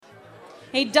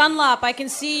Hey, Dunlop, I can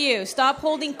see you. Stop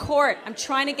holding court. I'm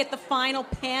trying to get the final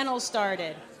panel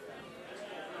started.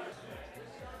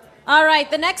 All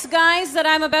right, the next guys that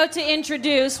I'm about to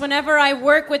introduce, whenever I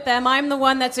work with them, I'm the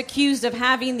one that's accused of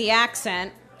having the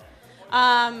accent.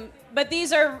 But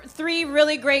these are three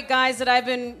really great guys that I've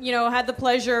been, had the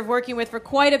pleasure of working with for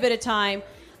quite a bit of time.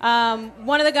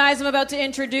 One of the guys I'm about to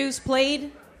introduce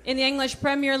played in the English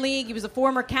Premier League. He was a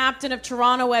former captain of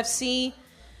Toronto FC.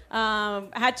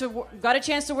 Got a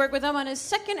chance to work with him on his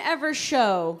second ever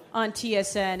show on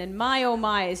TSN, and my oh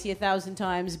my, is he 1,000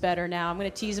 times better now. I'm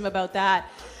going to tease him about that.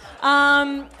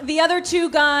 The other two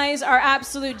guys are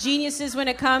absolute geniuses when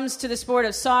it comes to the sport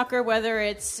of soccer, whether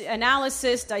it's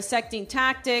analysis, dissecting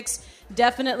tactics.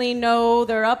 Definitely know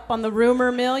they're up on the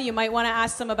rumor mill. You might want to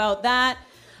ask them about that.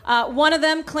 One of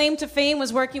them, claim to fame,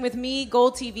 was working with me,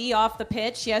 Goal TV, off the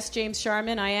pitch. Yes, James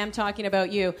Sharman, I am talking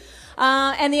about you.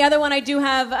 And the other one I do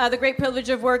have the great privilege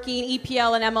of working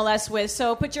EPL and MLS with.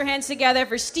 So put your hands together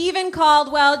for Stephen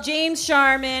Caldwell, James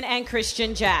Sharman, and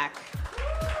Christian Jack.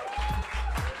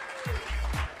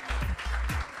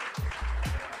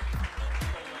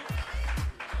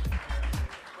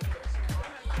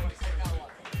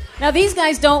 Now, these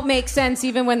guys don't make sense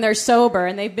even when they're sober,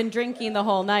 and they've been drinking the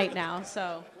whole night now,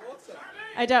 so...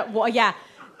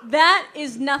 That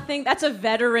is nothing. That's a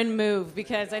veteran move,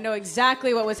 because I know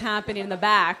exactly what was happening in the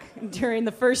back during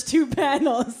the first two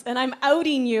panels, and I'm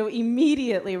outing you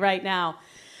immediately right now.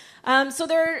 So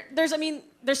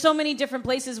there's so many different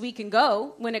places we can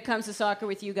go when it comes to soccer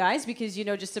with you guys, because you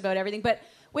know just about everything. But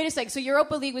wait a sec. So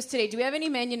Europa League was today. Do we have any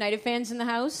Man United fans in the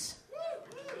house?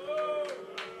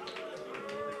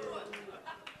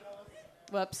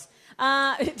 Whoops.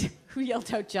 Who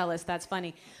yelled out jealous? That's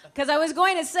funny. Because I was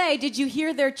going to say, did you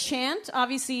hear their chant?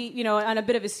 Obviously, on a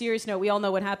bit of a serious note, we all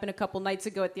know what happened a couple nights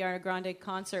ago at the Ariana Grande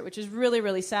concert, which is really,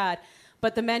 really sad.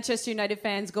 But the Manchester United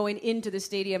fans going into the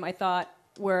stadium, I thought,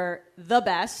 were the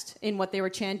best in what they were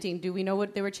chanting. Do we know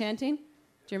what they were chanting?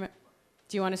 Do you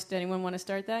remember? Anyone want to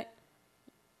start that?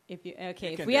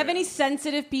 If we have any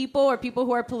sensitive people or people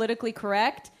who are politically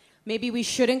correct, maybe we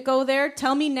shouldn't go there.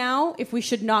 Tell me now if we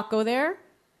should not go there.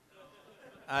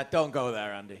 Don't go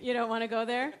there, Andy. You don't want to go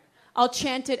there? I'll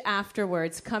chant it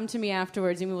afterwards. Come to me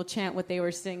afterwards, and we will chant what they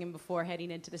were singing before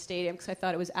heading into the stadium, because I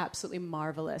thought it was absolutely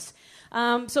marvelous.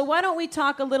 So why don't we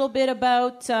talk a little bit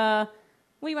about, what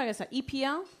do you want to say?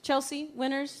 EPL? Chelsea?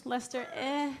 Winners? Leicester?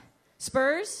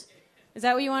 Spurs? Is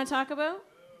that what you want to talk about?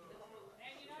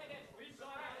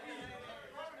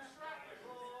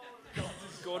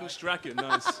 Gordon Strachan,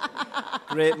 nice.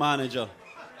 Great manager.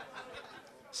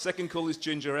 Second coolest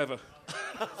ginger ever.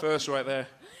 First right there.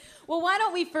 Well, why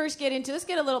don't we first let's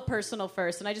get a little personal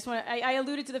first. And I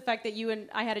alluded to the fact that you and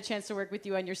I had a chance to work with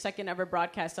you on your second ever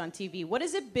broadcast on TV. What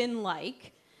has it been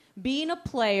like being a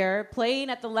player, playing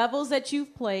at the levels that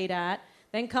you've played at,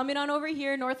 then coming on over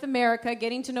here, North America,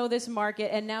 getting to know this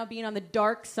market, and now being on the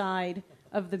dark side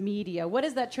of the media? What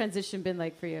has that transition been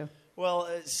like for you? Well,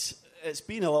 it's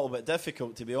been a little bit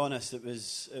difficult, to be honest. It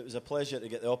was a pleasure to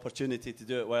get the opportunity to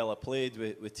do it while I played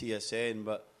with TSN,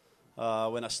 but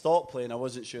when I stopped playing, I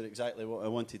wasn't sure exactly what I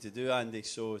wanted to do, Andy,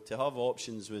 so to have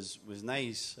options was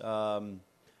nice. And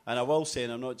I will say,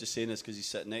 and I'm not just saying this because he's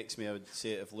sitting next to me, I would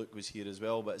say it if Luke was here as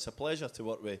well, but it's a pleasure to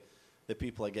work with the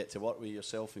people I get to work with,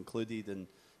 yourself included,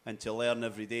 and to learn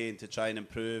every day and to try and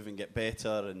improve and get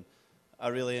better, and I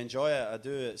really enjoy it. I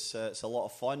do. It's a lot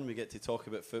of fun. We get to talk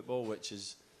about football, which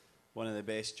is one of the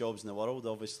best jobs in the world.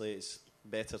 Obviously, it's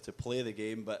better to play the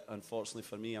game, but unfortunately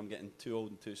for me, I'm getting too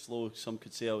old and too slow. Some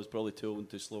could say I was probably too old and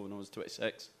too slow when I was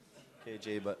 26,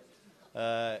 KJ, but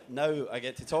now I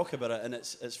get to talk about it, and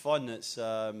it's fun. It's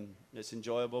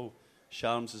enjoyable.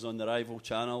 Sharms is on the rival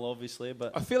channel, obviously,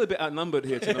 but I feel a bit outnumbered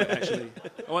here tonight, actually.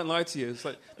 I won't lie to you. It's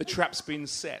like the trap's been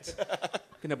set.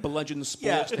 Going to bludgeon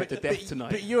sports to death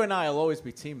tonight. But you and I will always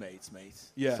be teammates, mate.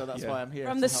 Yeah. So that's why I'm here.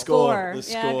 From the score.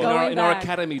 The Yeah, score. In our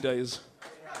academy days.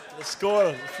 The score.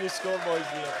 A few score boys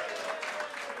here.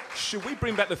 Should we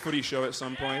bring back the footy show at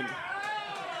some point?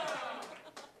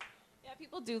 Yeah,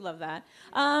 people do love that.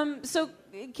 So,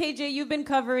 KJ, you've been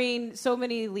covering so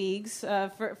many leagues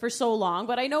for so long,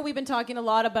 but I know we've been talking a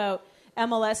lot about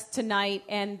MLS tonight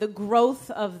and the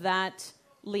growth of that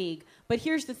league. But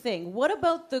here's the thing. What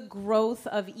about the growth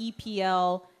of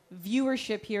EPL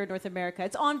viewership here in North America?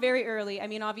 It's on very early. I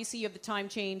mean, obviously, you have the time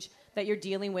change that you're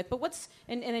dealing with. But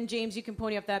and then, James, you can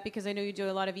pony up that because I know you do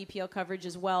a lot of EPL coverage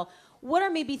as well. What are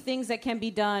maybe things that can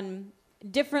be done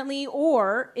differently,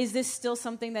 or is this still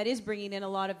something that is bringing in a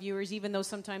lot of viewers, even though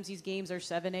sometimes these games are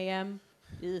 7 a.m.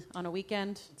 On a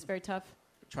weekend? It's very tough.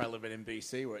 Try to live it in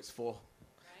BC where it's 4.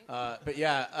 But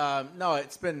yeah, no,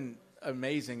 it's been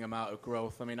amazing amount of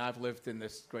growth. I mean, I've lived in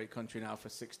this great country now for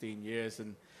 16 years,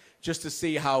 and just to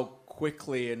see how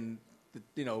quickly and,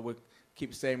 we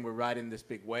keep saying we're riding this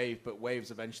big wave, but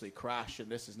waves eventually crash, and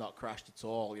this has not crashed at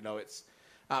all. It's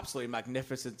absolutely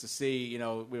magnificent to see.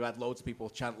 We've had loads of people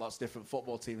chant lots of different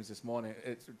football teams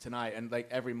tonight, and like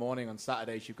every morning on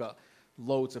Saturdays, you've got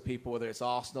loads of people, whether it's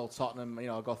Arsenal, Tottenham,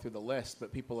 I'll go through the list,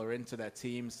 but people are into their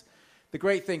teams. The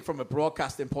great thing from a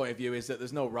broadcasting point of view is that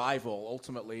there's no rival.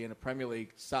 Ultimately, in a Premier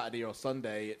League Saturday or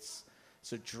Sunday, it's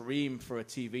a dream for a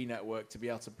TV network to be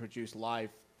able to produce live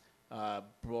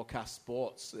broadcast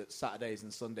sports at Saturdays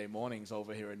and Sunday mornings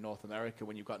over here in North America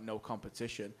when you've got no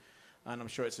competition. And I'm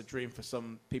sure it's a dream for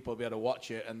some people to be able to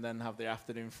watch it and then have the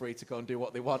afternoon free to go and do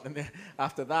what they want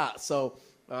after that. So,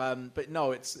 but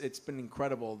no, it's been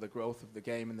incredible, the growth of the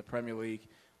game in the Premier League.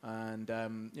 And,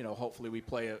 hopefully we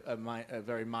play a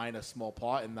very minor, small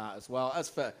part in that as well. As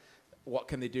for what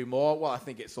can they do more, well, I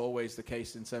think it's always the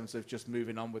case in terms of just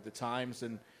moving on with the times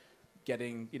and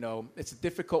getting, it's a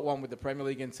difficult one with the Premier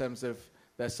League in terms of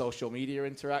their social media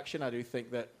interaction. I do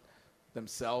think that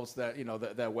themselves, their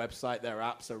website, their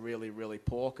apps are really, really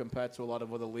poor compared to a lot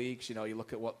of other leagues. You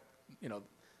look at what,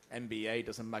 NBA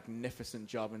does a magnificent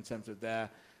job in terms of their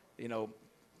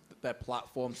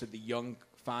platform to the young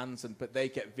fans, but they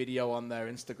get video on their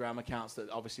Instagram accounts that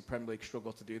obviously Premier League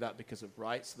struggle to do that because of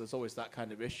rights. So there's always that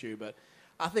kind of issue. But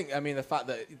I think, the fact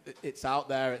that it's out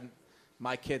there, and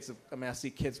my kids, I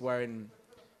see kids wearing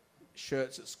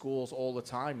shirts at schools all the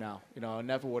time now. I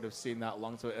never would have seen that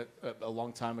a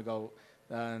long time ago.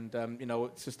 And,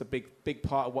 it's just a big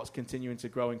part of what's continuing to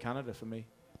grow in Canada for me.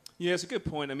 Yeah, it's a good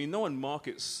point. No one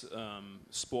markets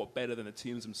sport better than the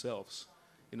teams themselves.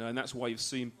 And that's why you've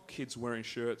seen kids wearing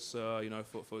shirts,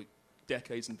 for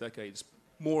decades and decades.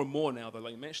 More and more now, though,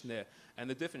 like you mentioned there. And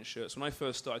the different shirts. When I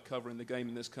first started covering the game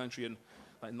in this country in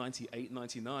like 98,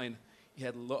 99, you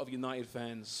had a lot of United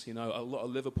fans, a lot of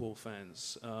Liverpool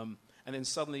fans. And then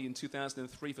suddenly in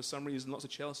 2003, for some reason, lots of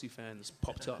Chelsea fans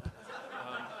popped up.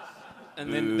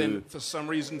 And then for some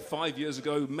reason, 5 years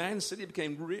ago, Man City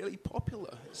became really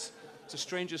popular. It's the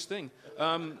strangest thing.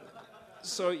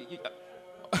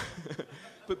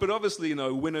 But obviously,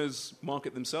 winners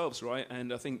market themselves, right?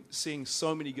 And I think seeing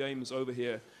so many games over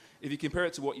here, if you compare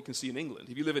it to what you can see in England,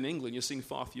 if you live in England, you're seeing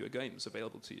far fewer games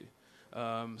available to you.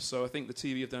 So I think the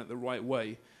TV have done it the right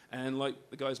way. And like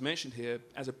the guys mentioned here,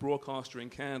 as a broadcaster in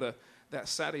Canada, that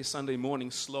Saturday, Sunday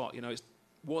morning slot, it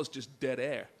was just dead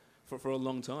air for a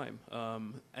long time.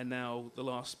 And now the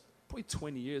last probably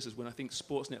 20 years is when I think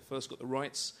Sportsnet first got the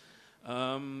rights.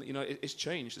 It's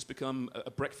changed. It's become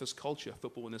a breakfast culture,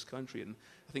 football in this country. And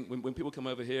I think when people come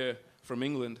over here from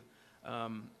England,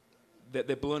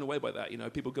 they're blown away by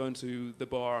that. People going to the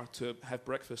bar to have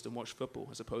breakfast and watch football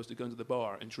as opposed to going to the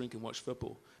bar and drink and watch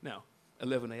football. Now,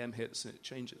 11 a.m. hits and it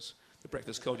changes. The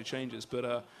breakfast culture changes.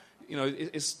 But,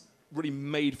 it's really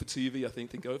made for TV, I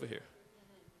think over here.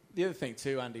 The other thing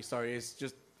too, Andy, is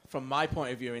just from my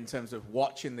point of view in terms of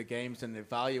watching the games and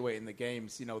evaluating the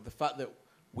games, the fact that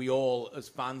we all, as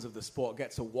fans of the sport,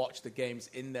 get to watch the games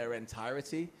in their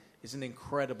entirety is an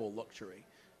incredible luxury.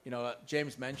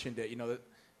 James mentioned it, that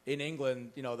in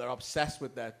England, they're obsessed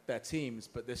with their teams,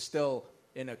 but they're still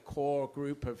in a core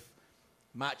group of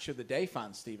match of the day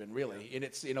fans, Stephen, really. And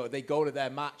it's, they go to their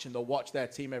match and they'll watch their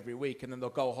team every week, and then they'll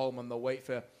go home and they'll wait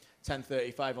for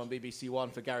 10:35 on BBC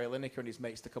One for Gary Lineker and his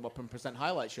mates to come up and present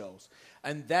highlight shows.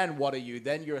 And then what are you?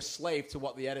 Then you're a slave to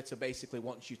what the editor basically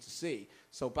wants you to see.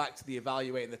 So back to the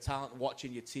evaluating the talent,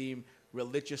 watching your team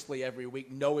religiously every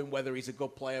week, knowing whether he's a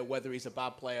good player, whether he's a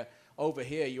bad player. Over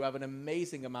here, you have an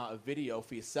amazing amount of video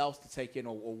for yourselves to take in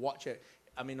or watch it.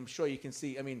 I'm sure you can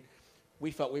see,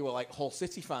 we felt we were like Hull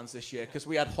City fans this year because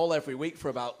we had Hull every week for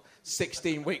about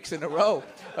 16 weeks in a row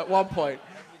at one point.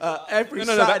 Every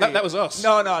Saturday. That was us.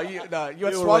 No, you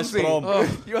had Swansea.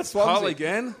 You had Swansea. Hull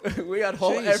again? We had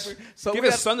Hull every... So give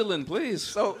us Sunderland, please.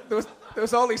 So there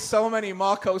was only so many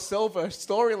Marco Silva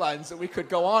storylines that we could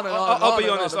go on and on. I'll be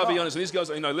honest. These guys,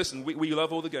 listen, we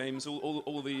love all the games,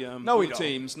 all the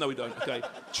teams. No, we don't. Okay.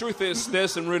 Truth is,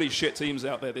 there's some really shit teams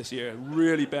out there this year.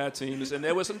 Really bad teams. And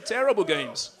there were some terrible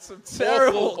games.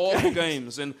 Awful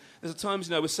games. And there's times,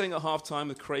 we're sitting at half-time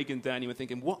with Craig and Danny, we're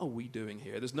thinking, what are we doing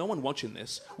here? There's no one watching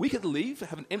this. We could leave,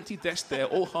 have an empty desk there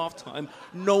all half-time.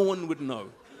 No one would know.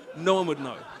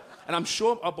 And I'm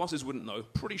sure our bosses wouldn't know.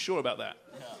 Pretty sure about that.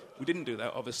 Yeah. We didn't do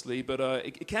that, obviously, but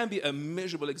it can be a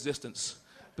miserable existence.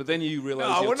 But then you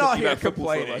realise we're not here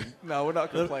complaining. No, we're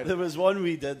not complaining. There was one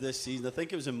we did this season. I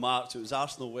think it was in March. It was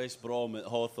Arsenal West Brom at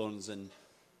Hawthorns, and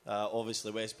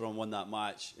obviously West Brom won that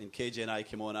match. And KJ and I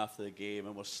came on after the game,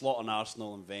 and we're slaughtering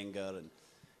Arsenal and Wenger, and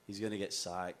he's going to get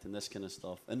sacked and this kind of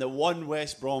stuff. And the one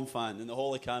West Brom fan in the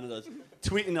whole of Canada is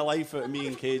tweeting the life out of me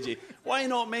and KJ. Why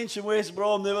not mention West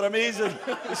Brom? They were amazing.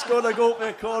 They scored a goal from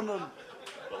a corner.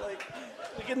 But, like,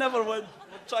 we can never win. We're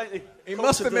trying to... He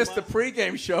must have missed the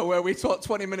pre-game show where we talked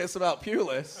 20 minutes about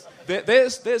Pulis.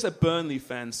 There's a Burnley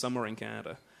fan somewhere in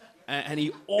Canada. And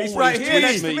he always He's right here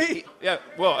next to me. Yeah,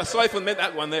 well, aside from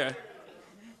that one there.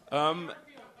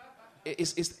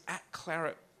 Is at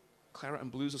Claret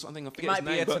and Blues or something? I forget might his be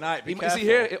name. here tonight. Be is he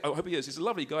here? I hope he is. He's a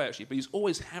lovely guy, actually. But he's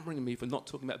always hammering me for not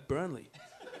talking about Burnley.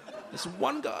 There's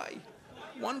one guy.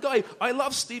 I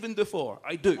love Stephen Defoe.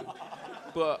 I do.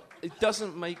 But it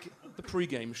doesn't make the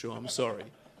pre-game show. I'm sorry.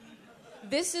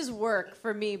 This is work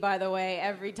for me, by the way,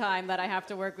 every time that I have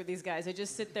to work with these guys. I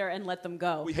just sit there and let them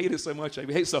go. We hate it so much.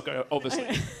 We hate soccer, obviously.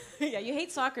 Yeah, you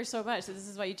hate soccer so much, so this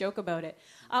is why you joke about it.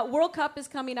 World Cup is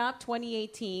coming up,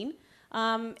 2018.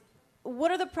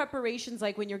 What are the preparations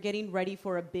like when you're getting ready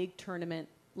for a big tournament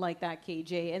like that,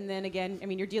 KJ? And then again, I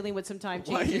mean, you're dealing with some time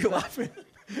changes. Why are you laughing?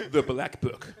 The Black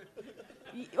Book.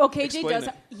 Oh, KJ Explain does.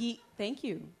 Thank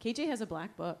you. KJ has a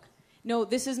black book. No,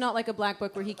 this is not like a black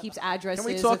book where he keeps addresses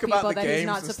Can we talk of people about the that he's games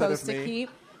not instead supposed of to me? keep.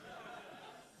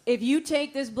 If you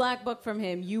take this black book from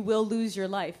him, you will lose your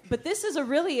life. But this is a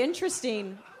really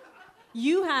interesting...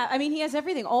 he has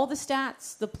everything. All the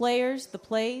stats, the players, the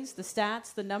plays, the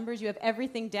stats, the numbers. You have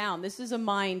everything down. This is a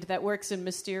mind that works in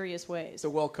mysterious ways. It's a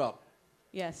World Cup.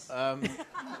 Yes.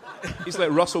 He's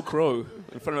like Russell Crowe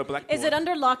in front of a blackboard. Is it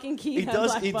under lock and key?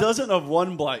 He doesn't have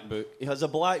one black book. He has a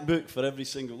black book for every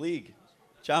single league.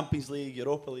 Champions League,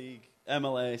 Europa League,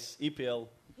 MLS, EPL.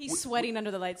 He's sweating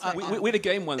under the lights. We had a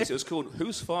game once. It was called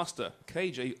Who's Faster,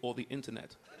 KJ or the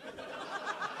Internet?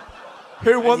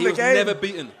 Who won And he the was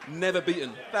game? Never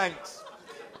beaten. Thanks.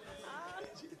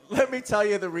 Let me tell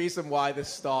you the reason why this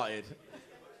started.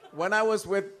 When I was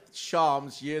with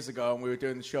Shams years ago and we were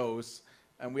doing the shows,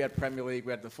 and we had Premier League,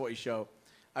 we had the footy show,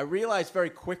 I realized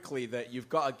very quickly that you've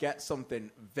got to get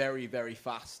something very, very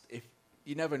fast. If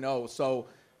you never know. So,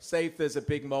 say if there's a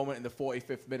big moment in the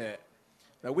 45th minute.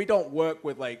 Now, we don't work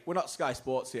with, we're not Sky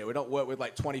Sports here. We don't work with,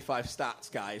 25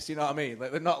 stats guys. You know what I mean?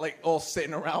 They're not, all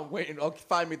sitting around waiting,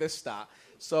 find me this stat.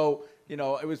 So,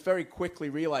 it was very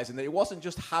quickly realizing that it wasn't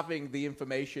just having the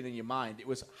information in your mind. It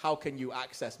was how can you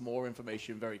access more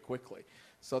information very quickly.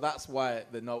 So that's why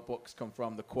the notebooks come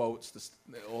from, the quotes,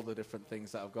 all the different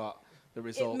things that I've got. The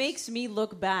results. It makes me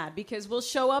look bad because we'll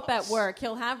show up at work.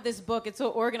 He'll have this book. It's so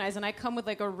organized. And I come with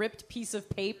a ripped piece of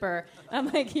paper. I'm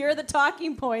like, here are the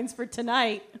talking points for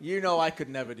tonight. You know I could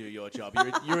never do your job.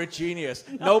 You're a genius.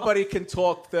 No. Nobody can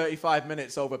talk 35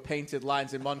 minutes over painted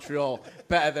lines in Montreal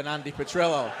better than Andy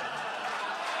Petrillo.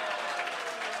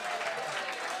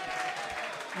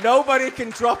 Nobody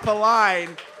can drop a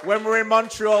line when we're in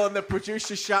Montreal and the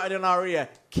producer's shouting in our ear,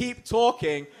 keep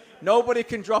talking. Nobody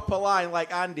can drop a line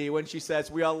like Andy when she says,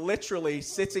 we are literally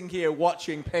sitting here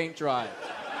watching paint dry.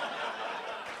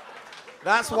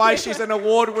 That's why she's an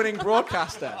award-winning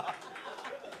broadcaster.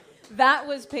 That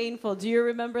was painful. Do you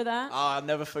remember that? I'll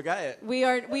never forget it. We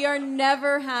are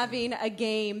never having a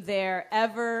game there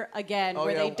ever again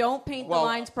where they don't paint the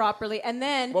lines properly. And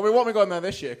then... Well, we won't be going there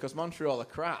this year because Montreal are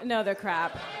crap. No, they're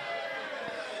crap.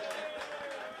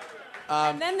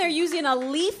 And then they're using a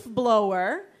leaf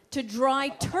blower to dry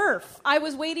turf. I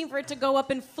was waiting for it to go up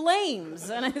in flames.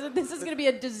 And I said, this is going to be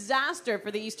a disaster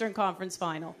for the Eastern Conference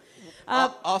Final.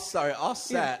 Our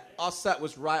set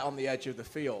was right on the edge of the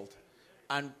field.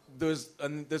 And there's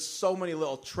so many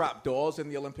little trap doors in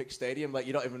the Olympic Stadium,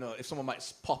 you don't even know if someone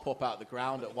might pop up out of the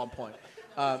ground at one point.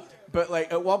 But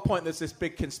at one point, there's this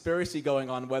big conspiracy going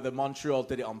on whether Montreal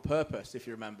did it on purpose, if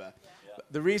you remember.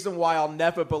 The reason why I'll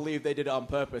never believe they did it on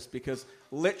purpose, because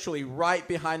literally right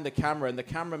behind the camera, and the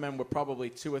cameramen were probably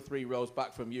 2 or 3 rows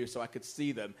back from you, so I could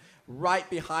see them. Right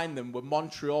behind them were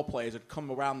Montreal players had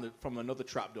come around from another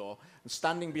trapdoor and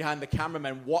standing behind the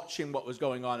cameramen watching what was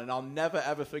going on. And I'll never,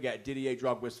 ever forget Didier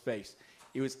Drogba's face.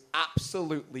 He was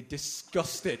absolutely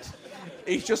disgusted.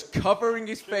 He's just covering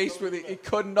his face with it. He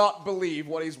could not believe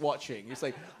what he's watching. He's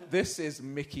like, this is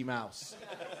Mickey Mouse.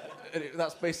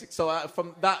 That's basic. So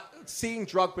from that, seeing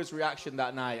Drogba's reaction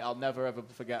that night, I'll never ever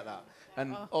forget that.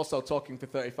 And also talking for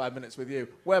 35 minutes with you,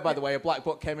 where, by the way, a black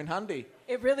book came in handy.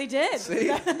 It really did. See?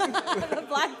 The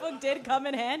black book did come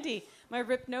in handy. My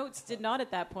ripped notes did not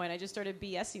at that point. I just started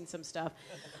BSing some stuff.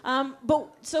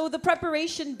 So the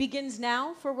preparation begins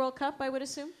now for World Cup, I would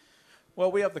assume?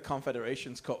 Well, we have the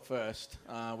Confederations Cup first.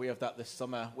 We have that this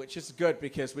summer, which is good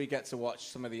because we get to watch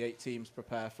some of the 8 teams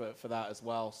prepare for that as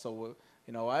well. So,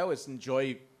 I always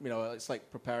enjoy, it's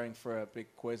like preparing for a big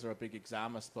quiz or a big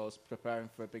exam, I suppose, preparing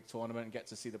for a big tournament and get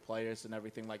to see the players and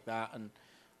everything like that. And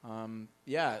I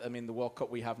mean, the World Cup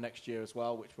we have next year as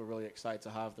well, which we're really excited to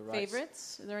have. The rights.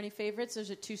 Favorites? Are there any favorites, or is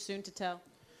it too soon to tell?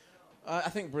 I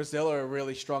think Brazil are a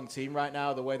really strong team right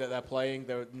now. The way that they're playing,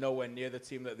 they're nowhere near the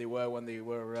team that they were when they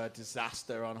were a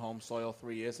disaster on home soil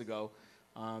 3 years ago.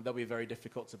 They'll be very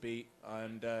difficult to beat.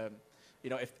 And,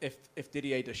 if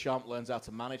Didier Deschamps learns how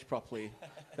to manage properly,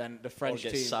 then the French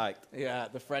team... sacked. Yeah,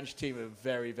 the French team are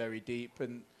very, very deep.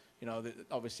 And,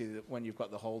 obviously when you've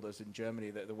got the holders in Germany,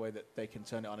 the way that they can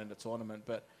turn it on in the tournament.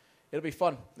 But it'll be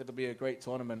fun. It'll be a great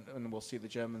tournament. And we'll see the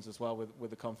Germans as well with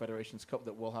the Confederations Cup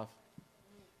that we'll have.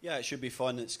 Yeah, it should be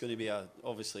fun. It's going to be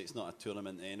obviously it's not a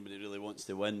tournament that anybody really wants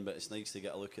to win, but it's nice to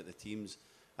get a look at the teams.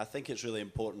 I think it's really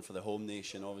important for the home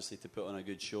nation, obviously, to put on a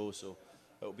good show. So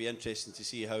it'll be interesting to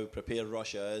see how prepared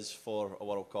Russia is for a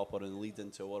World Cup or in the lead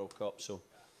into a World Cup. So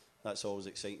that's always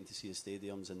exciting to see the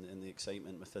stadiums and the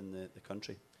excitement within the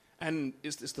country. And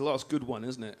it's the last good one,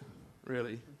 isn't it?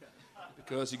 Really,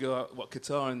 because you got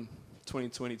Qatar in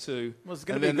 2022. Well, it's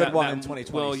going to be a good one in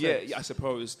 2026. Well, yeah, I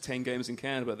suppose 10 games in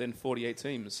Canada, but then 48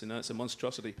 teams. It's a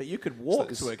monstrosity. But you could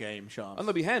walk to a game, Sean. And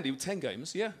that'd be handy. 10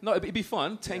 games, yeah. No, it'd be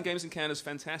fun. 10 games in Canada is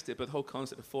fantastic, but the whole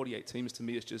concept of 48 teams to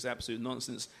me is just absolute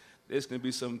nonsense. There's going to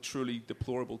be some truly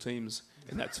deplorable teams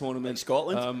in that tournament.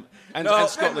 Scotland? And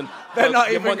Scotland. They're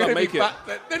not even going to make it.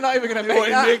 They're not even going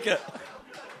to make it.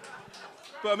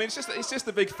 But I mean, it's just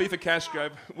a big FIFA cash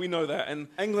grab. We know that, and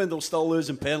England will still lose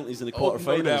in penalties in the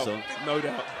quarterfinals. No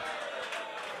doubt.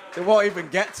 They won't even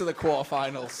get to the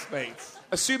quarterfinals, mate.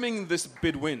 Assuming this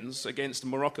bid wins against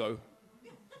Morocco.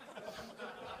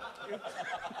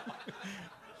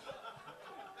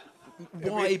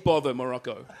 Why bother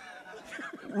Morocco?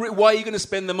 Why are you going to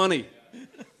spend the money?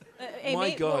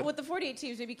 Hey, God. Well, with the 48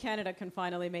 teams, maybe Canada can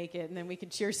finally make it, and then we can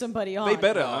cheer somebody on. They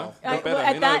better, huh? They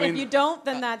better. If you don't,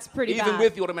 then that's pretty bad. Even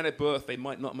with the automatic berth, they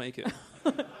might not make it.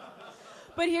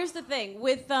 But here's the thing.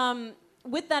 With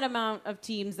that amount of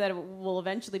teams that will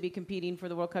eventually be competing for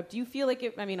the World Cup, do you feel like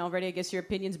already I guess your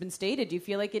opinion's been stated, do you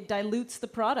feel like it dilutes the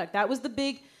product? That was the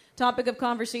big topic of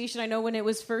conversation. I know when it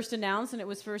was first announced and it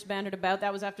was first bandied about,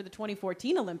 that was after the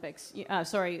 2014 Olympics.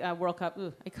 World Cup.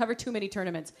 Ooh, I covered too many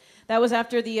tournaments. That was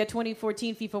after the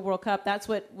 2014 FIFA World Cup. That's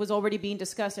what was already being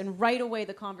discussed. And right away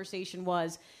the conversation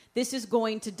was, this is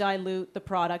going to dilute the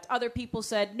product. Other people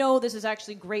said, no, this is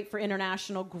actually great for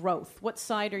international growth. What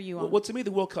side are you on? Well, to me,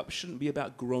 the World Cup shouldn't be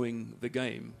about growing the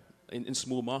game in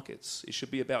small markets. It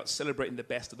should be about celebrating the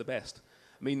best of the best.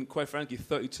 I mean, quite frankly,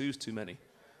 32 is too many.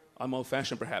 I'm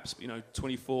old-fashioned, perhaps.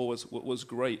 24 was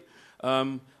great.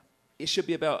 It should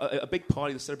be about a big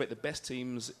party to celebrate the best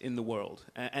teams in the world.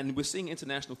 And we're seeing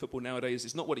international football nowadays.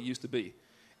 It's not what it used to be.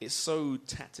 It's so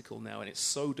tactical now, and it's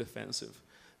so defensive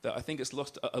that I think it's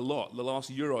lost a lot. The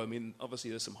last Euro, obviously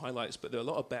there's some highlights, but there are a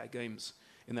lot of bad games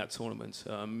in that tournament.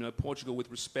 Portugal, with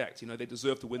respect, they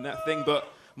deserved to win that thing,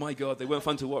 but my God, they weren't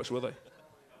fun to watch, were they?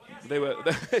 They were.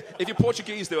 If you're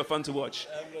Portuguese, they were fun to watch.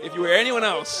 If you were anyone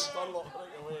else...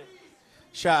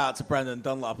 Shout out to Brendan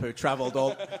Dunlop, who travelled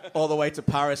all the way to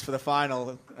Paris for the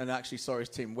final and actually saw his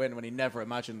team win when he never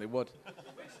imagined they would.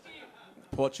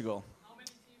 Portugal.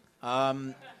 Yeah,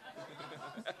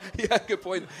 good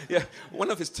point. Yeah, one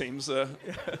of his teams.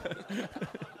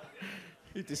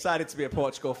 He decided to be a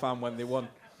Portugal fan when they won.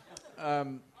 I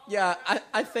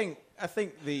think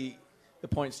the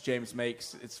points James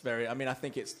makes, it's very... I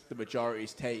think it's the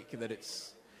majority's take that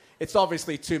it's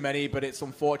obviously too many, but it's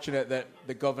unfortunate that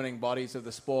the governing bodies of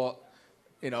the sport,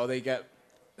 they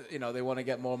want to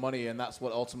get more money, and that's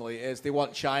what ultimately it is. They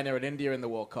want China and India in the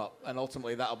World Cup, and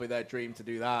ultimately that'll be their dream to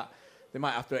do that. They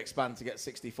might have to expand to get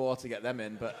 64 to get them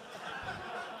in, but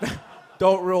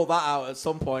don't rule that out at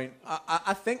some point.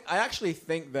 I actually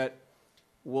think that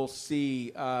we'll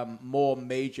see more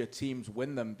major teams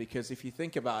win them, because if you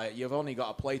think about it, you've only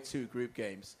got to play 2 group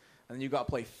games, and then you've got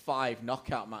to play 5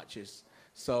 knockout matches.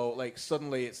 So,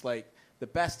 suddenly it's like the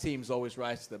best teams always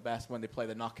rise to the best when they play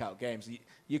the knockout games.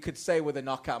 You could say with a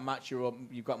knockout match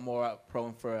you've got more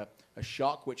prone for a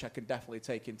shock, which I can definitely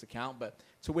take into account. But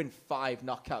to win 5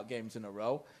 knockout games in a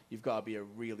row, you've got to be a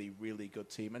really, really good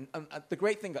team. And the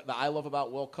great thing that I love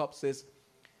about World Cups is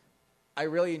I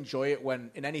really enjoy it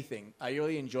when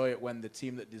the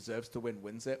team that deserves to win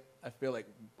wins it. I feel like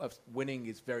winning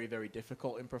is very, very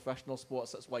difficult in professional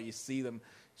sports. That's why you see them,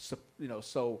 so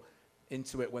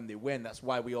into it when they win. That's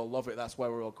why we all love it. That's why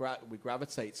we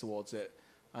gravitate towards it.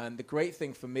 And the great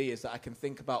thing for me is that I can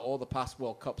think about all the past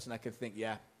World Cups and I can think,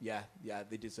 yeah,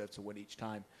 they deserve to win each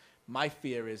time. My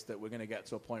fear is that we're going to get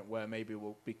to a point where maybe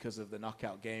because of the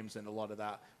knockout games and a lot of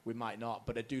that, we might not.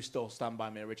 But I do still stand by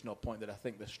my original point that I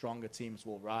think the stronger teams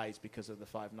will rise because of the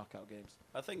 5 knockout games.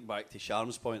 I think back to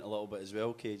Sharm's point a little bit as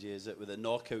well, KJ, is that with the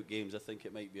knockout games, I think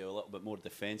it might be a little bit more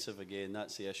defensive again.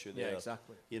 That's the issue there. Yeah,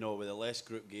 exactly. You know, with the less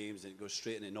group games and it goes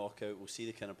straight into knockout, we'll see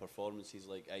the kind of performances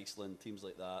like Iceland, teams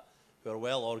like that, who are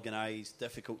well organised,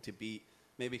 difficult to beat,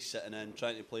 maybe sitting in,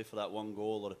 trying to play for that one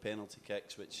goal or a penalty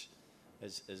kicks, which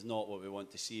is not what we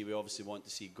want to see. We obviously want to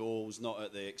see goals, not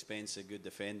at the expense of good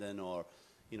defending or,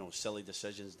 you know, silly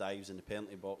decisions, dives in the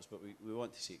penalty box, but we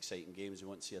want to see exciting games. We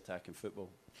want to see attacking football.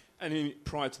 And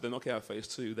prior to the knockout phase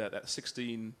too, that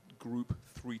 16 group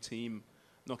 3-team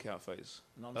knockout phase.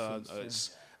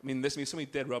 Nonsense. I mean, there's been so many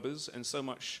dead rubbers and so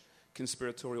much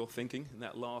conspiratorial thinking in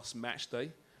that last match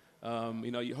day.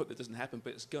 You know, you hope that doesn't happen,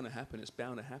 but it's going to happen. It's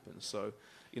bound to happen. So,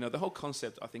 you know, the whole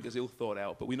concept, I think, is ill thought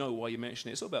out. But we know why you mention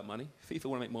it. It's all about money. FIFA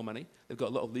want to make more money. They've got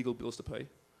a lot of legal bills to pay.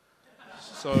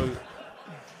 So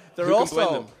they're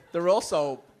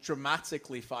also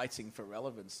dramatically fighting for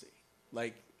relevancy.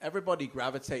 Like, everybody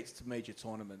gravitates to major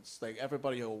tournaments. Like,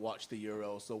 everybody will watch the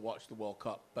Euros, they'll watch the World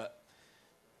Cup. But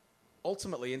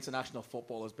ultimately, international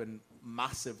football has been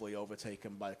massively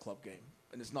overtaken by the club game.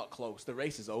 And it's not close. The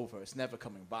race is over. It's never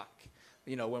coming back.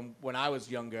 You know, when I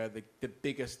was younger, the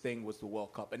biggest thing was the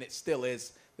World Cup. And it still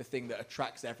is the thing that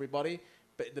attracts everybody.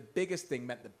 But the biggest thing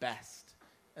meant the best.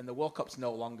 And the World Cup's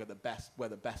no longer the best, where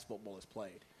the best football is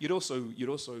played. You'd also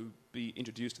be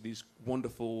introduced to these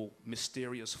wonderful,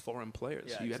 mysterious foreign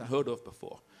players who you hadn't heard of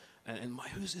before. And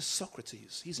who's this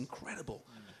Socrates? He's incredible,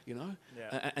 you know?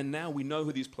 Yeah. And now we know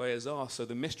who these players are, so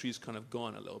the mystery's kind of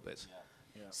gone a little bit. Yeah.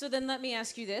 Yeah. So then let me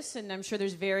ask you this, and I'm sure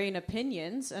there's varying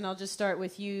opinions, and I'll just start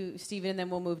with you, Stephen, and then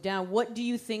we'll move down. What do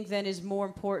you think then is more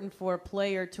important for a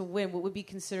player to win? What would be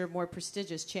considered more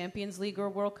prestigious, Champions League or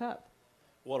World Cup?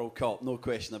 World Cup, no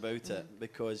question about it,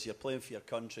 because you're playing for your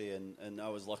country, and I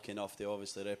was lucky enough to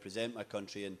obviously represent my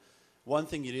country. And one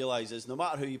thing you realise is no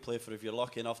matter who you play for, if you're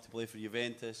lucky enough to play for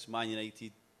Juventus, Man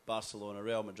United, Barcelona,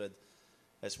 Real Madrid,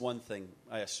 it's one thing,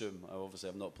 I assume. I obviously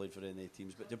have not played for any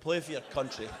teams, but to play for your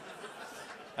country,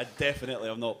 I definitely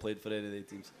have not played for any of the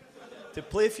teams. To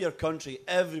play for your country,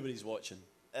 everybody's watching.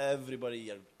 Everybody,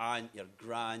 your aunt, your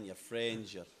gran, your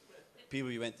friends, your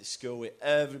people you went to school with,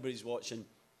 everybody's watching.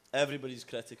 Everybody's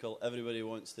critical. Everybody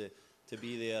wants to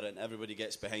be there, and everybody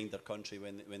gets behind their country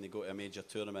when they go to a major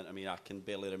tournament. I mean, I can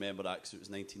barely remember that because it was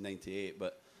 1998,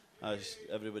 but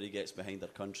everybody gets behind their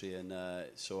country. And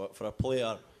so for a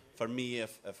player, for me,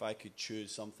 if I could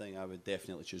choose something, I would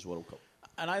definitely choose World Cup.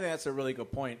 And I think that's a really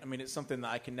good point. I mean, it's something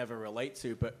that I can never relate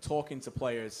to, but talking to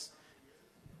players,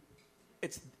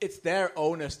 it's their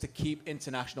onus to keep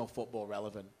international football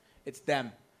relevant. It's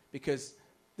them, because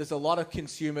there's a lot of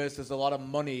consumers, there's a lot of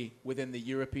money within the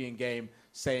European game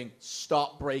saying,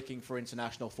 stop breaking for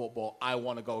international football. I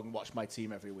want to go and watch my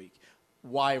team every week.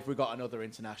 Why have we got another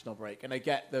international break? And I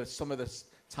get some of the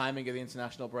timing of the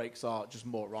international breaks are just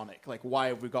moronic. Like, why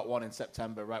have we got one in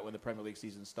September, right when the Premier League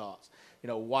season starts? You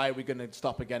know, why are we going to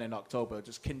stop again in October?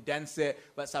 Just condense it.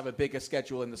 Let's have a bigger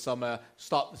schedule in the summer,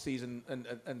 start the season and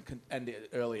end it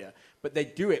earlier. But they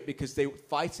do it because they're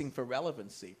fighting for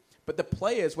relevancy. But the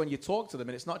players, when you talk to them,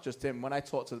 and it's not just him, when I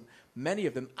talk to them, many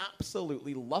of them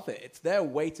absolutely love it. It's their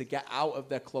way to get out of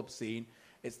their club scene.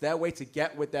 It's their way to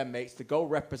get with their mates, to go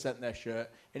represent their shirt.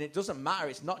 And it doesn't matter.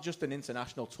 It's not just an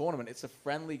international tournament. It's a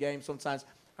friendly game sometimes.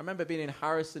 I remember being in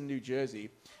Harrison, New Jersey,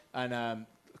 and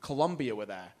Colombia were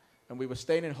there. And we were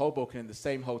staying in Hoboken in the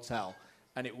same hotel.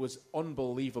 And it was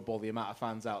unbelievable, the amount of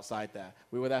fans outside there.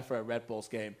 We were there for a Red Bulls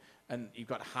game. And you've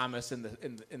got James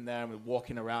in there, and we're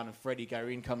walking around, and Freddie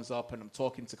Guarín comes up, and I'm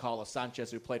talking to Carlos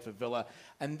Sanchez, who played for Villa.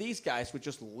 And these guys were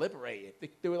just liberated.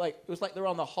 They were like, it was like they were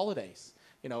on the holidays.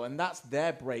 You know, and that's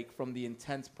their break from the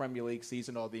intense Premier League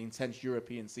season or the intense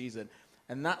European season.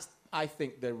 And that's, I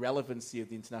think, the relevancy of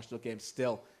the international game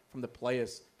still from the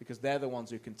players, because they're the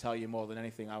ones who can tell you more than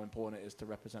anything how important it is to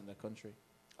represent their country.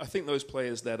 I think those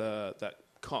players that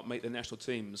can't make the national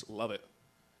teams love it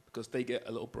because they get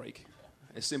a little break.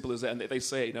 As simple as that. And they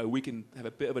say, you know, we can have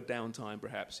a bit of a downtime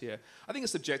perhaps here. I think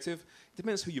it's subjective. It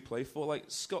depends who you play for. Like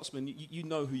Scotsmen, you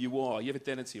know who you are. You have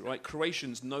identity, right?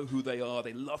 Croatians know who they are.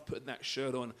 They love putting that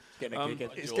shirt on. He's getting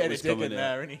a dig in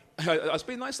there, isn't he? I was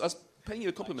being nice. I was paying you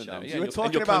a compliment there. You were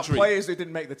talking about players who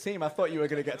didn't make the team. I thought you were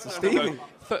going to get to Stevie.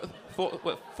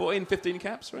 14, 15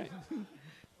 caps, right?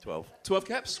 12. 12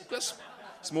 caps? That's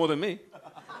more than me.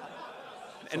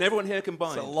 And everyone here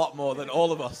combined. It's a lot more than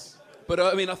all of us. But,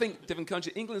 I mean, I think different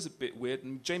countries. England's a bit weird.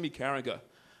 And Jamie Carragher,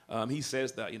 he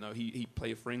says that, you know, he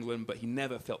played for England, but he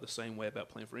never felt the same way about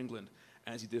playing for England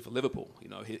as he did for Liverpool. You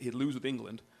know, he'd lose with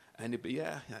England, And he'd be,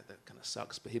 that kind of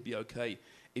sucks, but he'd be okay.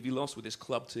 If he lost with his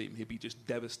club team, he'd be just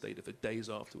devastated for days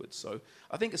afterwards. So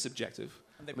I think it's subjective.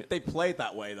 They played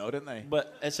that way, though, didn't they?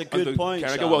 But it's a good point.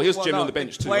 Well, he was generally on the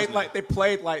bench, too. They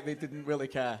played like they didn't really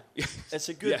care. It's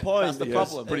a good point. That's the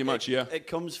problem. Pretty much, yeah. It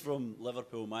comes from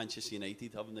Liverpool, Manchester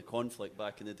United having the conflict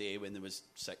back in the day when there was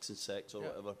 6-6 or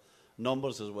whatever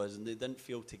numbers there was, and they didn't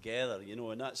feel together,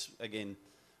 and that's, again,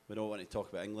 we don't want to talk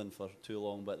about England for too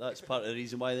long, but that's part of the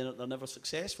reason why they're never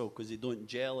successful, because they don't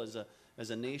gel as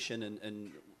a nation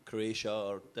in Croatia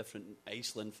or different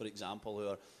Iceland, for example, who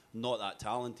are not that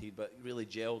talented, but really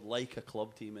gelled like a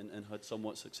club team and had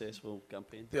somewhat successful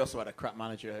campaign. They also had a crap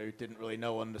manager who didn't really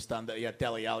understand that he had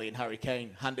Dele Alli and Harry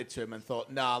Kane handed to him and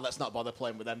thought, let's not bother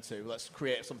playing with them two. Let's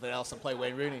create something else and play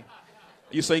Wayne Rooney.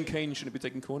 Are you saying Kane shouldn't be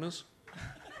taking corners?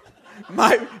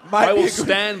 I will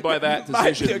stand by that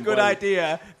decision. Might be a good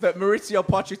idea that Mauricio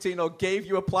Pochettino gave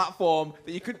you a platform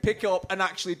that you could pick up and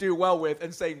actually do well with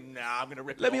and say, I'm going to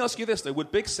rip it Let me off. ask you this, though.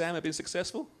 Would Big Sam have been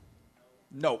successful?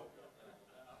 No.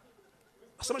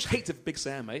 So much hate to Big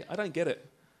Sam, mate. I don't get it.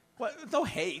 Well, no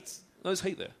hate. No, there's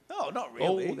hate there. No, not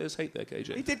really. Oh, there's hate there,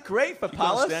 KJ. He did great for You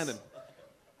Palace. can't stand him.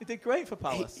 He did great for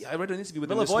Palace. I read an interview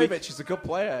with him this week. Milivojevic is a good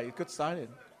player. He's a good signing.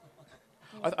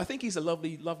 I think he's a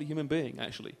lovely, lovely human being,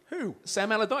 actually. Who?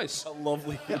 Sam Allardyce. A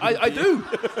lovely. I do.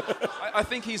 I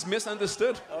think he's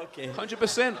misunderstood. Okay.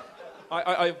 100%.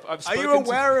 I've Are spoken you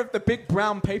aware of the big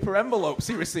brown paper envelopes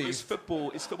he It's receives? football.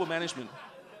 It's football management.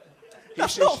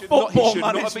 That's He not should football He should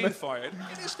management. not have been fired.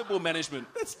 It is football management.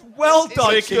 It's well It's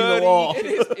dodging the dirty. law.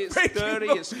 It's Breaking dirty.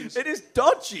 law. It's It is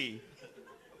dodgy.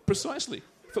 precisely.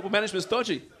 Football management's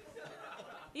dodgy.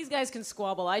 These guys can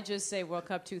squabble. I just say World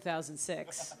Cup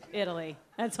 2006, Italy.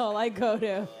 That's all I go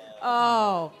to.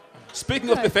 Oh. Speaking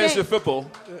of defensive football,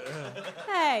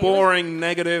 Hey. boring,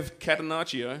 negative,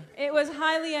 Catenaccio. It was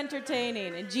highly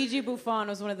entertaining, and Gigi Buffon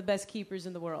was one of the best keepers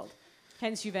in the world.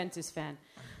 Hence, Juventus fan.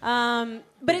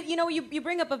 But you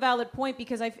bring up a valid point,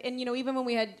 because even when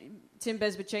we had Tim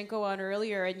Bezbatchenko on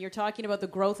earlier, and you're talking about the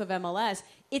growth of MLS,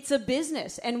 it's a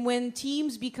business, and when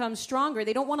teams become stronger,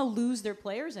 they don't want to lose their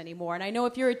players anymore. And I know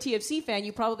if you're a TFC fan,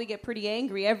 you probably get pretty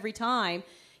angry every time.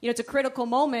 It's a critical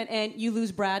moment, and you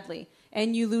lose Bradley.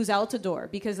 And you lose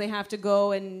Altidore because they have to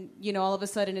go and, all of a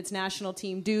sudden it's national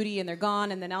team duty and they're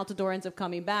gone, and then Altidore ends up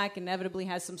coming back and inevitably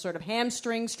has some sort of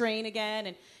hamstring strain again.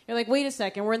 And you're like, wait a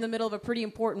second, we're in the middle of a pretty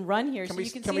important run here.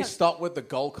 Can so we stop with the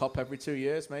Gold Cup every 2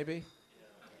 years, maybe?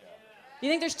 You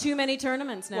think there's too many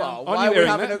tournaments now? Well, why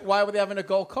were they having a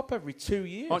Gold Cup every 2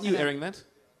 years? Aren't you airing that?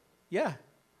 Yeah.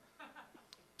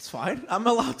 It's fine. I'm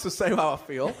allowed to say how I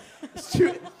feel. It's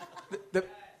too,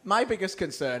 my biggest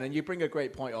concern, and you bring a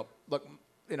great point up, look,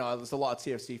 there's a lot of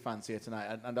TFC fans here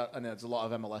tonight, and there's a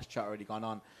lot of MLS chat already gone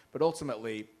on, but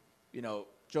ultimately,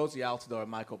 Josie Altidore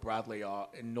and Michael Bradley are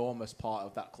an enormous part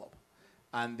of that club,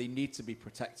 and they need to be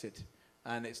protected.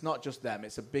 And it's not just them.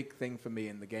 It's a big thing for me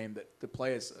in the game that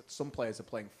some players are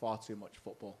playing far too much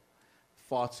football.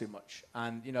 Far too much.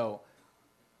 And,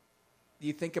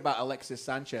 you think about Alexis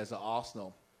Sanchez at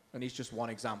Arsenal, and he's just one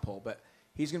example, but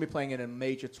he's going to be playing in a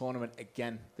major tournament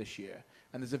again this year.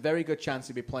 And there's a very good chance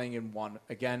he'll be playing in one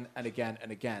again and again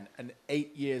and again. And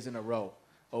 8 years in a row,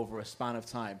 over a span of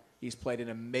time, he's played in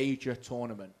a major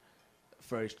tournament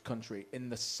for his country in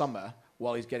the summer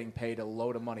while he's getting paid a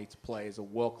load of money to play as a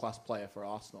world-class player for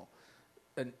Arsenal.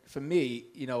 And for me,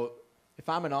 if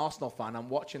I'm an Arsenal fan, I'm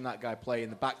watching that guy play in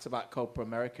the back-to-back Copa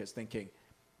Americas thinking,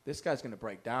 this guy's going to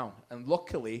break down. And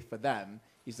luckily for them,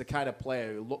 he's the kind of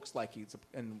player who looks like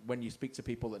and when you speak to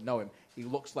people that know him, he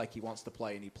looks like he wants to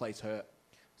play and he plays hurt.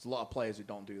 There's a lot of players who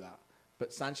don't do that.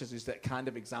 But Sanchez is that kind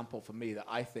of example for me that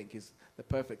I think is the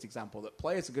perfect example that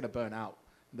players are going to burn out.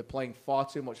 They're playing far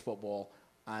too much football,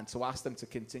 and to ask them to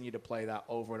continue to play that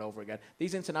over and over again.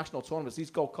 These international tournaments,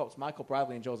 these Gold Cups, Michael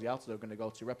Bradley and Josie Altidore are going to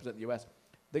go to represent the US.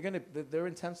 They're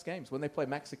intense games. When they play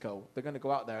Mexico, they're going to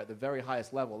go out there at the very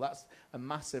highest level. That's a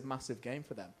massive, massive game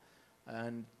for them.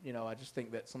 And, I just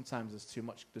think that sometimes there's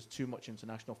too much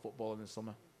international football in the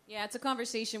summer. Yeah, it's a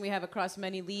conversation we have across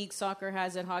many leagues. Soccer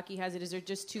has it, hockey has it. Is there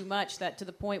just too much that to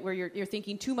the point where you're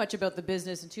thinking too much about the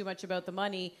business and too much about the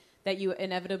money that you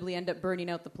inevitably end up burning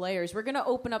out the players? We're going to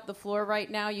open up the floor right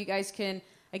now. You guys can,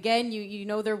 again, you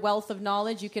know their wealth of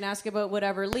knowledge. You can ask about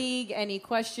whatever league, any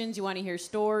questions. You want to hear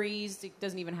stories. It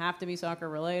doesn't even have to be soccer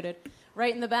related.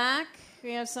 Right in the back,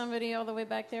 we have somebody all the way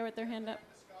back there with their hand up.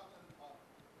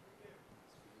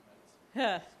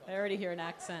 I already hear an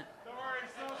accent. Don't worry,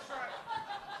 it's no strike.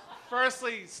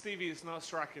 Firstly, Stevie, it's no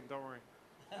striking, don't worry.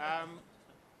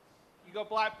 You got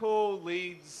Blackpool,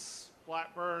 Leeds,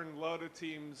 Blackburn, load of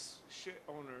teams, shit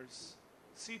owners.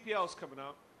 CPL's coming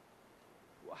up.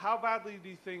 How badly do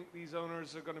you think these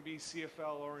owners are going to be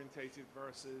CFL orientated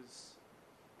versus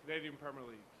Canadian Premier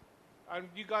League? And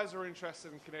you guys are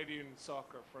interested in Canadian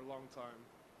soccer for a long time.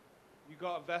 You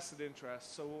got a vested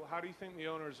interest. So how do you think the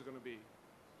owners are going to be?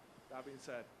 That being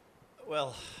said.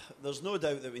 Well, there's no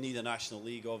doubt that we need a national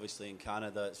league, obviously, in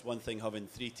Canada. It's one thing having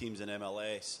 3 teams in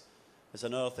MLS. It's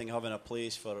another thing having a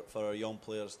place for our young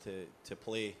players to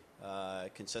play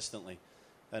consistently.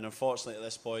 And unfortunately, at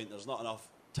this point, there's not enough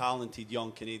talented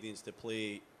young Canadians to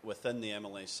play within the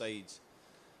MLS sides.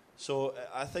 So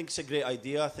I think it's a great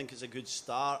idea. I think it's a good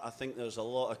start. I think there's a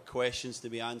lot of questions to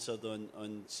be answered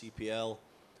on CPL.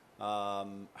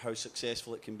 How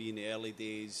successful it can be in the early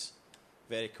days,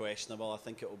 very questionable. I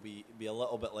think it will be a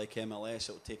little bit like MLS.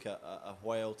 It will take a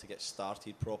while to get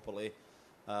started properly.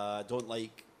 I don't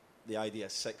like the idea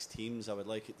of 6 teams. I would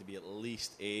like it to be at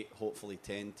least 8, hopefully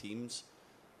 10 teams.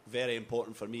 Very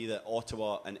important for me that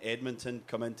Ottawa and Edmonton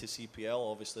come into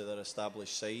CPL. Obviously, they're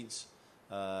established sides.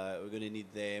 We're going to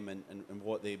need them and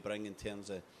what they bring in terms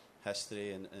of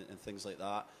history and things like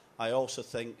that. I also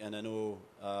think, and I know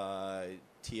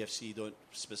TFC don't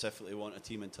specifically want a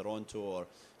team in Toronto, or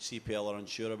CPL are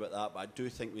unsure about that, but I do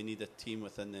think we need a team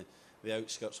within the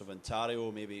outskirts of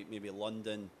Ontario, maybe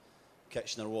London,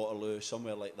 Kitchener-Waterloo,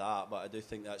 somewhere like that. But I do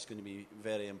think that's going to be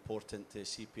very important to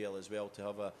CPL as well, to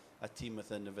have a team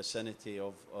within the vicinity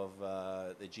of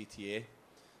the GTA.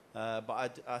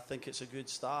 But I think it's a good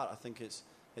start. I think it's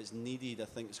needed. I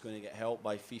think it's going to get help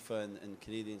by FIFA and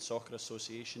Canadian Soccer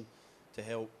Association to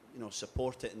help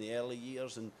support it in the early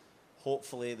years, and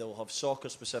hopefully they'll have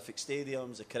soccer-specific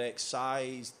stadiums, the correct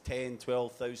size, 10,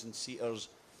 12,000 seaters,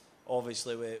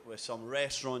 obviously with some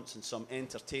restaurants and some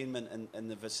entertainment in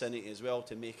the vicinity as well,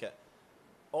 to make it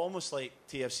almost like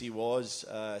TFC was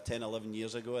 10, 11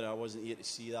 years ago, and I wasn't here to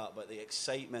see that, but the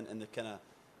excitement and the kind of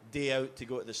day out to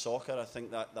go to the soccer, I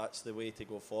think that's the way to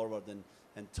go forward,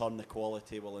 and turn the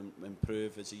quality will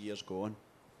improve as the years go on.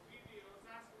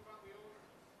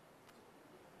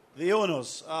 The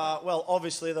owners, well,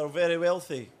 obviously they're very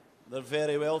wealthy. They're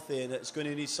very wealthy, and it's going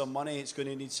to need some money. It's going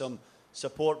to need some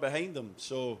support behind them.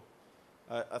 So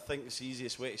I think it's the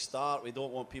easiest way to start. We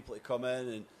don't want people to come in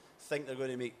and think they're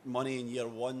going to make money in year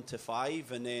 1 to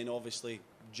 5 and then obviously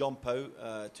jump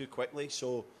out too quickly.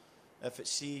 So if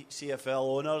it's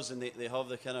CFL owners and they have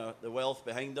the kind of the wealth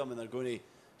behind them and they're going to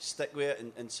stick with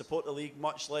it and support the league,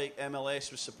 much like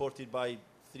MLS was supported by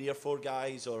 3 or 4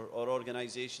 guys or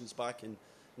organisations back in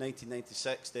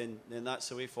 1996, then that's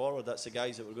the way forward. That's the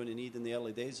guys that we're going to need in the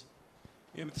early days.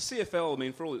 Yeah, but the CFL, I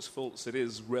mean, for all its faults, it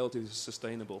is relatively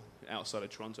sustainable outside of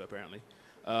Toronto, apparently.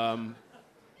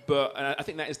 But I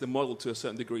think that is the model to a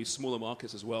certain degree, smaller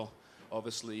markets as well,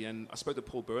 obviously. And I spoke to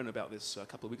Paul Byrne about this a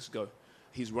couple of weeks ago.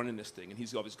 He's running this thing, and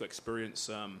he's obviously got experience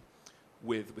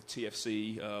with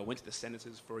TFC, went to the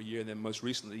Senators for a year, and then most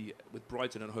recently with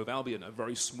Brighton and Hove Albion, a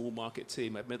very small market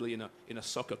team, admittedly in a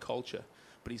soccer culture.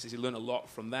 But he says he learned a lot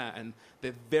from that, and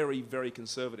they're very, very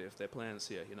conservative, their plans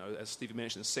here. As Stevie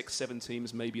mentioned, 6, 7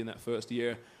 teams maybe in that first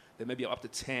year. They may be up to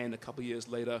 10 a couple of years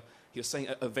later. He was saying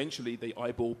eventually they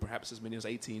eyeball perhaps as many as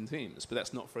 18 teams, but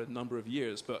that's not for a number of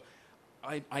years. But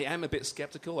I am a bit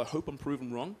skeptical. I hope I'm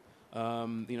proven wrong.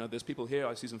 There's people here,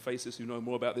 I see some faces who know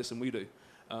more about this than we do.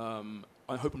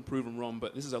 I hope I'm proven wrong,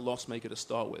 but this is a loss maker to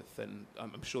start with, and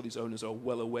I'm sure these owners are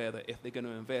well aware that if they're going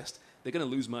to invest, they're going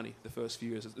to lose money the first few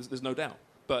years. There's no doubt.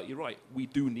 But you're right, we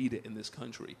do need it in this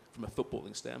country from a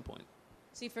footballing standpoint.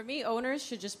 See, for me, owners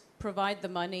should just provide the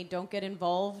money. Don't get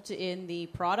involved in the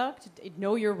product.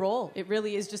 Know your role. It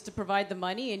really is just to provide the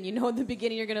money, and in the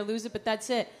beginning you're going to lose it, but that's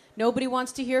it. Nobody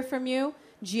wants to hear from you.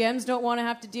 GMs don't want to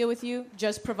have to deal with you.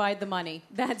 Just provide the money.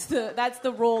 That's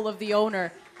the role of the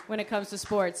owner when it comes to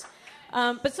sports.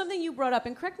 But something you brought up,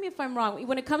 and correct me if I'm wrong,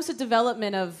 when it comes to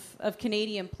development of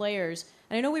Canadian players,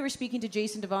 and I know we were speaking to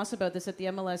Jason DeVos about this at the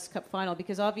MLS Cup final,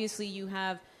 because obviously you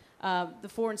have the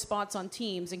foreign spots on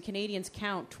teams, and Canadians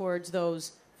count towards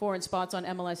those foreign spots on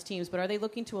MLS teams. But are they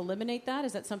looking to eliminate that?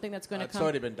 Is that something that's going to come? It's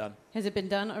already been done. Has it been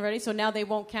done already? So now they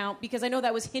won't count, because I know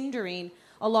that was hindering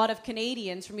a lot of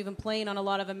Canadians from even playing on a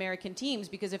lot of American teams,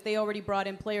 because if they already brought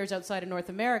in players outside of North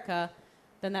America,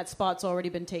 then that spot's already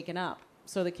been taken up.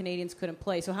 So the Canadians couldn't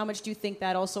play. So how much do you think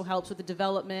that also helps with the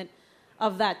development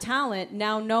of that talent,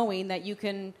 now knowing that you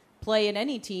can play in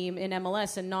any team in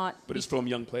MLS and not... But it's from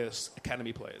young players,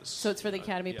 academy players. So it's for the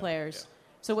academy players. Yeah.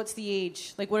 So what's the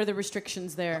age? Like, what are the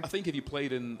restrictions there? I think if you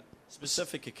played in...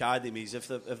 Specific academies, if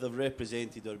they're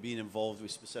represented or being involved with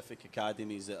specific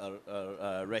academies that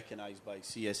are recognised by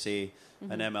CSA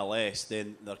and MLS,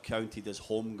 then they're counted as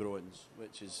homegrowns,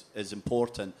 which is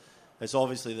important. It's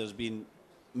obviously there's been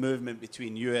movement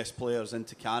between US players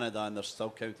into Canada, and they're still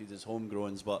counted as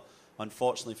homegrowns. But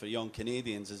unfortunately for young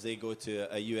Canadians, as they go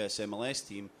to a US MLS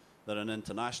team, they're an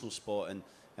international spot,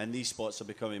 and these spots are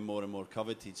becoming more and more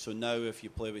coveted. So now if you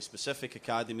play with specific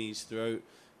academies throughout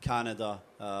Canada,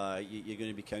 you're going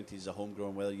to be counted as a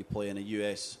homegrown, whether you play in a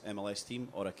US MLS team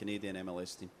or a Canadian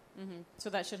MLS team. Mm-hmm. So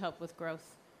that should help with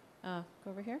growth. Go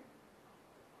over here.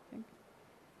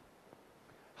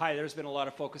 Hi, there's been a lot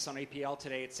of focus on EPL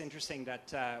today. It's interesting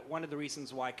that one of the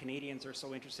reasons why Canadians are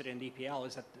so interested in EPL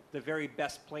is that the very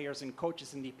best players and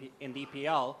coaches in the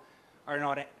EPL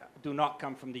do not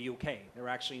come from the UK. They're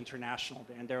actually international.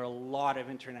 And there are a lot of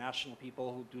international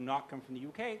people who do not come from the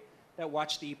UK that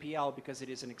watch the EPL because it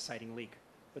is an exciting league.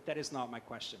 But that is not my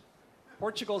question.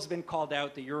 Portugal's been called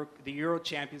out. The Euro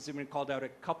champions have been called out a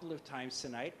couple of times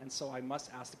tonight. And so I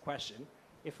must ask the question,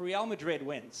 if Real Madrid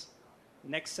wins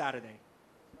next Saturday,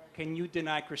 can you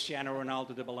deny Cristiano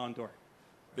Ronaldo the Ballon d'Or?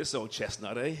 This old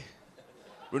chestnut, eh?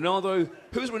 Ronaldo.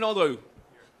 Who's Ronaldo?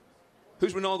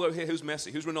 Who's Ronaldo here? Who's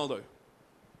Messi? Who's Ronaldo?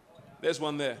 There's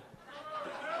one there.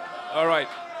 All right.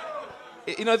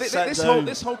 You know,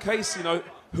 this whole case, you know,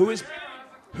 who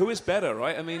is better,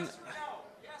 right? I mean,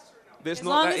 there's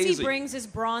not that easy. As long as he brings his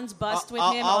bronze bust with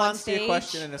him I'll on answer stage. your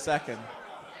question in a second.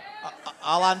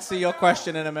 I'll answer your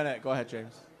question in a minute. Go ahead,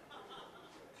 James.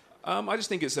 I just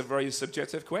think it's a very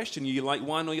subjective question. You like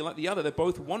one or you like the other. They're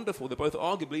both wonderful. They're both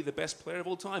arguably the best player of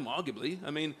all time. Arguably. I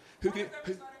mean, who?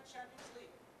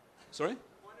 Sorry?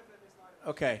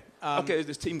 Okay. Okay,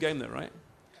 there's team game there, right?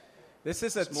 This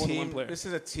is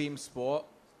a team sport.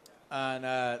 And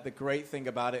the great thing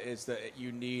about it is that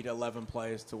you need 11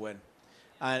 players to win.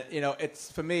 And, you know,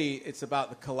 for me, it's about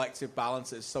the collective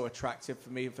balance. It's so attractive for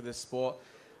me for this sport.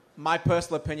 My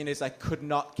personal opinion is I could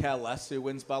not care less who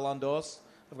wins Ballon d'Ors.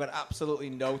 I've got absolutely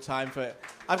no time for it.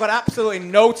 I've got absolutely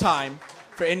no time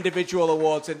for individual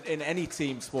awards in any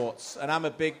team sports. And I'm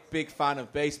a big fan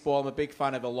of baseball. I'm a big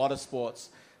fan of a lot of sports.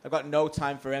 I've got no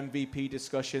time for MVP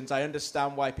discussions. I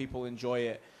understand why people enjoy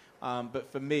it.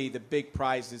 But for me, the big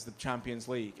prize is the Champions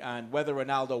League. And whether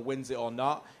Ronaldo wins it or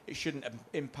not, it shouldn't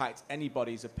impact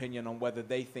anybody's opinion on whether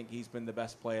they think he's been the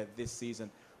best player this season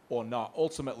or not.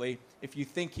 Ultimately, if you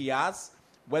think he has,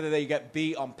 whether they get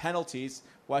beat on penalties,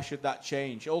 why should that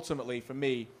change? Ultimately, for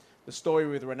me, the story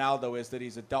with Ronaldo is that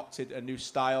he's adopted a new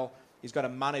style. He's got a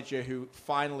manager who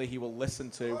finally he will listen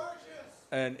to,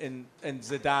 and in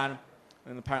Zidane,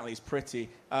 and apparently he's pretty.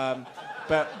 But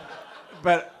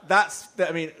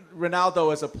I mean,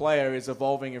 Ronaldo as a player is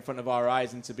evolving in front of our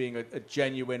eyes into being a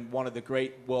genuine, one of the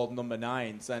great world number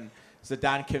 9s. And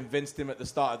Zidane convinced him at the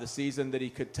start of the season that he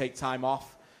could take time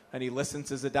off, and he listened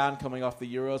to Zidane coming off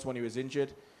the Euros when he was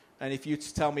injured. And if you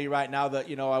tell me right now that,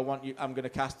 you know, I'm going to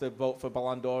cast a vote for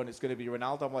Ballon d'Or and it's going to be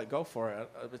Ronaldo, I'm like, go for it.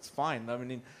 It's fine. I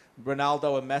mean,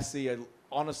 Ronaldo and Messi are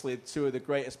honestly two of the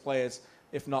greatest players,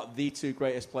 if not the two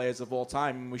greatest players of all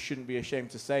time. And we shouldn't be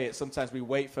ashamed to say it. Sometimes we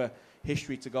wait for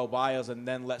history to go by us and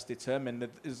then let's determine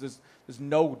that there's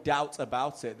no doubt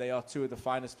about it. They are two of the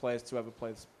finest players to ever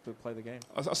play the game.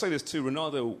 I'll say this too.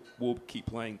 Ronaldo will keep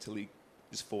playing till he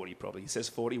is 40 probably. He says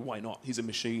 40, why not? He's a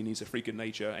machine, he's a freak of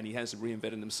nature, and he has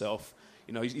reinvented himself.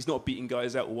 You know, he's not beating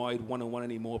guys out wide one-on-one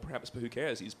anymore, perhaps, but who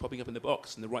cares? He's popping up in the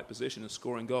box in the right position and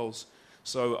scoring goals.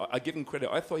 So I give him credit.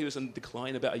 I thought he was on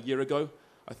decline about a year ago.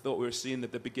 I thought we were seeing the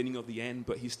beginning of the end,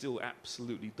 but he's still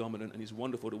absolutely dominant, and he's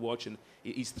wonderful to watch, and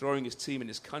he's throwing his team and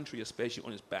his country especially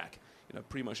on his back, you know,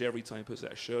 pretty much every time he puts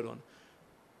that shirt on.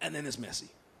 And then there's Messi.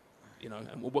 You know,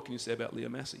 and what can you say about Leo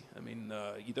Messi? I mean,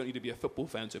 you don't need to be a football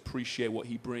fan to appreciate what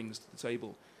he brings to the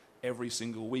table every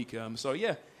single week. So,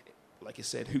 yeah, like you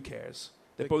said, who cares?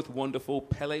 They're both wonderful.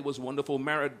 Pele was wonderful.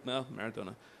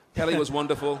 Maradona. Pele was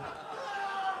wonderful.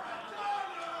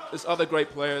 There's other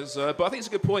great players. But I think it's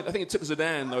a good point. I think it took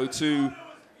Zidane, though, to...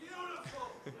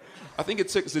 I think it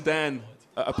took Zidane...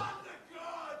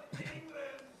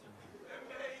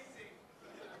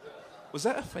 Was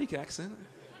that a fake accent?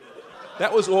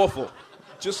 That was awful.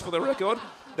 Just for the record,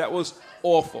 that was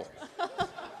awful.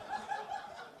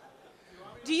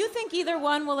 Do you think either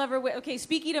one will ever win? Okay,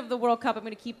 speaking of the World Cup, I'm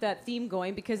going to keep that theme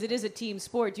going because it is a team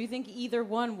sport. Do you think either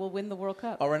one will win the World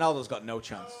Cup? Oh, Ronaldo's got no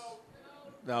chance.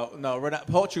 No.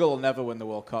 Portugal will never win the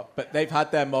World Cup, but they've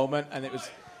had their moment, and it was...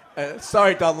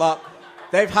 sorry, Dunlop.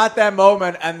 They've had their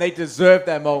moment, and they deserve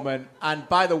their moment. And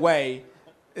by the way...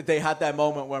 They had their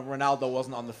moment when Ronaldo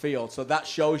wasn't on the field. So that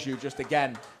shows you just,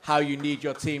 again, how you need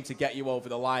your team to get you over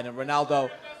the line. And Ronaldo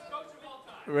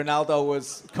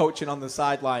was coaching on the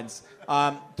sidelines.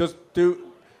 Messi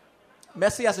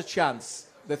has a chance.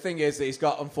 the thing is that he's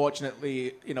got,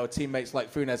 unfortunately, teammates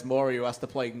like Funes Mori who has to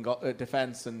play in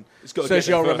defence, and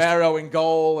Sergio Romero in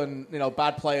goal, and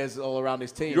bad players all around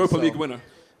his team. Europa League winner.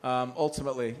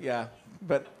 Ultimately, yeah.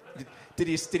 But did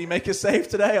he make a save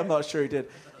today? I'm not sure he did.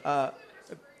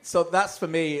 So that's for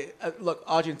me. Look,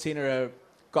 Argentina have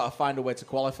got to find a way to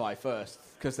qualify first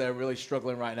because they're really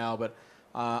struggling right now. But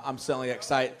I'm certainly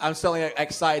excited. I'm certainly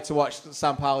excited to watch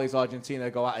Sampaoli's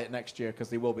Argentina go at it next year because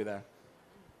they will be there.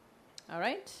 All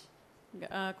right.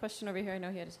 Question over here. I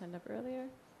know he had his hand up earlier.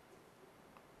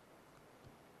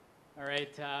 All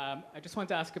right. I just want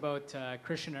to ask about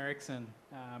Christian Eriksen,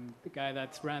 the guy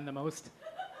that's ran the most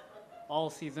all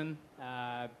season.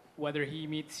 Whether he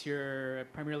meets your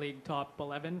Premier League top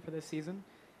 11 for this season.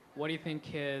 What do you think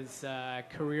his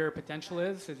career potential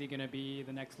is? Is he going to be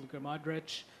the next Luka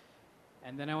Modric?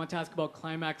 And then I want to ask about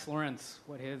Climax Lawrence,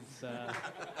 what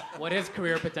his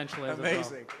career potential is.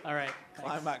 Amazing. All right.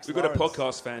 Climax We've Lawrence. got a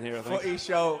podcast fan here, I think.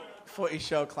 Footy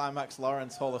show Climax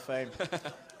Lawrence, Hall of Fame.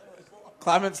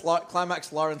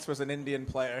 Climax Lawrence was an Indian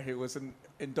player who was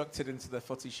inducted into the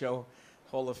Footy Show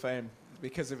Hall of Fame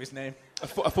because of his name. A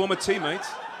former teammate.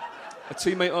 A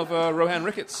teammate of Rohan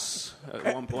Ricketts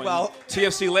at one point. Well,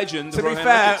 TFC legend to Rohan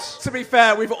Ricketts. Ricketts. To be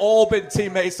fair, we've all been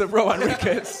teammates of Rohan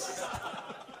Ricketts.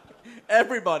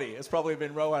 Everybody has probably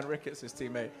been Rohan Ricketts'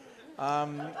 teammate.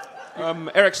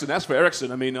 Eriksen, as for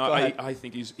Eriksen, I mean, ahead. I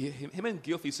think him and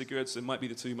Gylfi Sigurdsson might be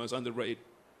the two most underrated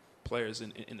players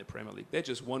in the Premier League. They're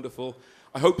just wonderful.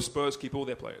 I hope Spurs keep all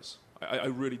their players. I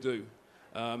really do.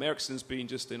 Eriksen's been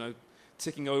just,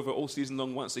 ticking over all season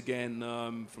long once again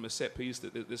from a set piece.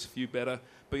 There's a few better.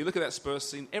 But you look at that Spurs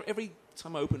scene, every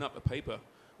time I open up a paper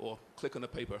or click on a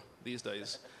paper these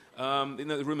days,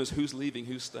 the rumours who's leaving,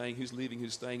 who's staying, who's leaving,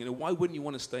 who's staying. Why wouldn't you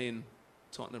want to stay in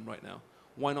Tottenham right now?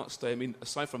 Why not stay? I mean,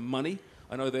 aside from money,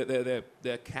 I know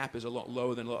their cap is a lot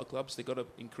lower than a lot of clubs. They've got to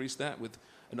increase that with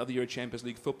another year of Champions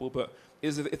League football. But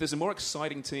if there's a more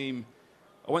exciting team,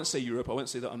 I won't say Europe, I won't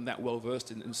say that I'm that well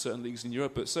versed in certain leagues in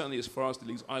Europe, but certainly as far as the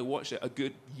leagues I watch, a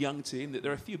good young team,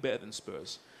 there are a few better than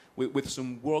Spurs, with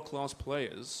some world-class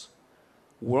players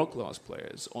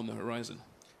on the horizon.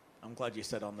 I'm glad you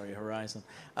said on the horizon.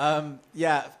 I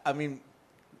mean,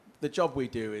 the job we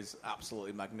do is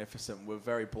absolutely magnificent. We're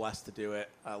very blessed to do it.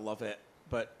 I love it.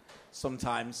 But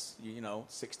sometimes,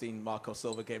 16 Marco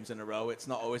Silva games in a row, it's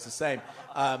not always the same.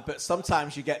 But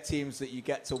sometimes you get teams that you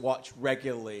get to watch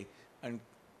regularly and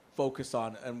focus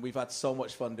on, and we've had so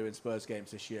much fun doing Spurs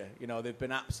games this year. They've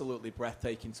been absolutely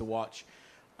breathtaking to watch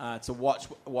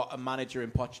what a manager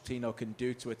in Pochettino can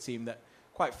do to a team that,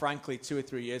 quite frankly, 2 or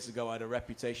 3 years ago had a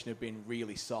reputation of being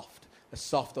really soft, a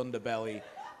soft underbelly,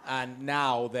 and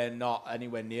now they're not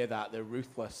anywhere near that. They're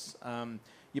ruthless.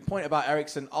 Your point about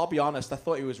Eriksen, I'll be honest, I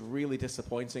thought he was really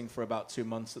disappointing for about 2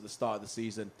 months at the start of the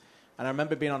season. And I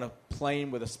remember being on a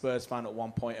plane with a Spurs fan at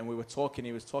one point, and he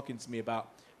was talking to me about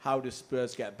how do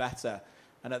Spurs get better.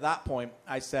 And at that point,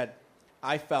 I said,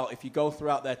 I felt if you go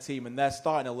throughout their team, and their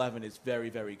starting 11 is very,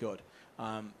 very good,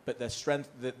 but their strength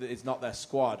is not their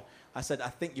squad. I said, I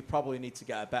think you probably need to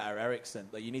get a better Eriksen.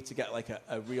 Like, you need to get like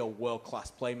a real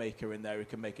world-class playmaker in there who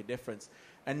can make a difference.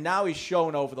 And now he's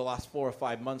shown over the last 4 or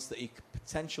 5 months that he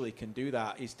potentially can do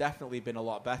that. He's definitely been a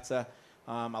lot better.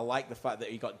 I like the fact that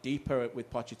he got deeper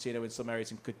with Pochettino in some areas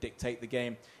and could dictate the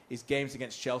game. His games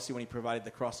against Chelsea, when he provided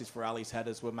the crosses for Ali's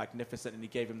headers, were magnificent, and he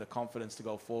gave him the confidence to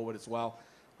go forward as well.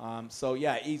 To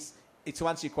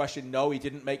answer your question, no, he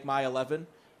didn't make my 11,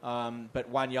 but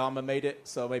Wanyama made it,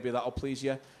 so maybe that'll please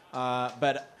you.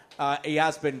 But he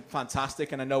has been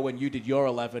fantastic, and I know when you did your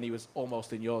 11, he was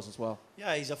almost in yours as well.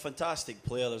 Yeah, he's a fantastic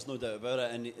player, there's no doubt about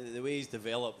it, and the way he's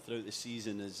developed throughout the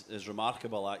season is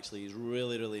remarkable, actually. He's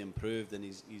really, really improved, and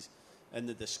he's in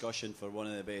the discussion for one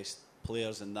of the best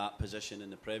players in that position in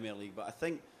the Premier League. But I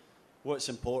think what's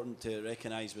important to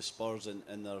recognise with Spurs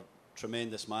and their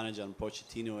tremendous manager in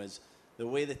Pochettino is the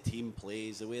way the team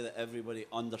plays, the way that everybody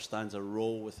understands a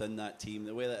role within that team,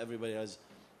 the way that everybody has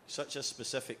such a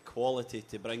specific quality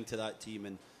to bring to that team.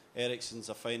 And Eriksen's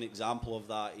a fine example of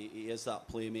that. He is that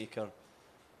playmaker.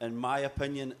 In my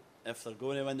opinion, if they're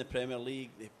going to win the Premier League,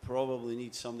 they probably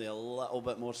need somebody a little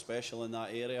bit more special in that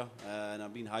area. And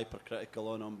I've been hypercritical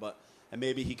on him, but and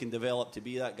maybe he can develop to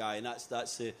be that guy. And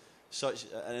that's such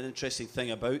an interesting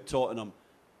thing about Tottenham.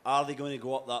 Are they going to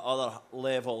go up that other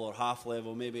level or half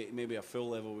level? Maybe a full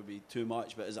level would be too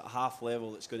much, but is it half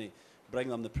level that's going to bring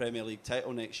them the Premier League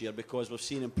title next year? Because we've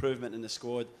seen improvement in the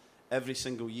squad every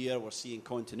single year. We're seeing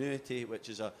continuity, which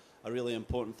is a really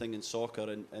important thing in soccer,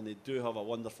 and they do have a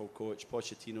wonderful coach.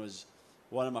 Pochettino is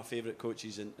one of my favourite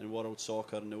coaches in world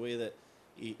soccer, and the way that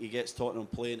he gets Tottenham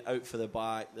playing out for the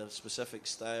back, their specific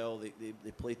style.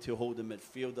 They play two holding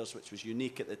midfielders, which was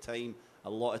unique at the time. A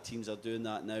lot of teams are doing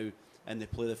that now, and they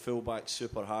play the fullback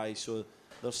super high. So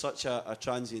they're such a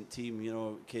transient team. You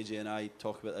know, KJ and I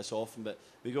talk about this often, but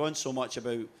we go on so much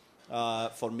about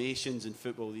formations in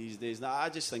football these days. Now, I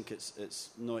just think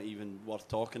it's not even worth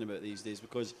talking about these days,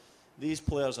 because these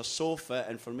players are so fit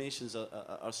and formations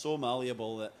are so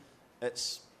malleable that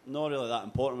it's not really that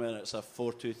important whether it's a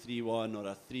 4-2-3-1 or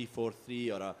a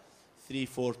 3-4-3 or a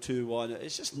 3-4-2-1.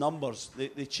 It's just numbers.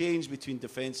 They change between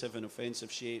defensive and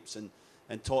offensive shapes, and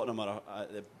Tottenham are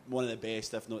one of the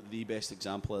best, if not the best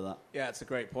example of that. Yeah, it's a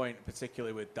great point,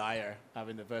 particularly with Dyer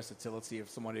having the versatility of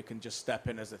someone who can just step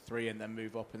in as a 3 and then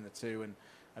move up in the 2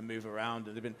 and move around.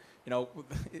 And they've been, you know,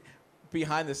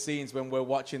 behind the scenes when we're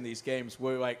watching these games,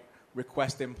 we're like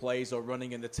requesting plays or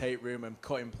running in the tape room and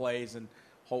cutting plays, and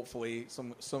hopefully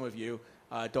some of you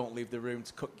don't leave the room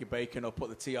to cook your bacon or put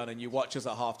the tea on, and you watch us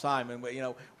at half time. And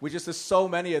there's so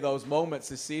many of those moments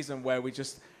this season where we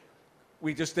just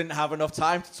didn't have enough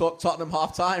time to talk Tottenham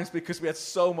half times because we had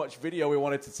so much video we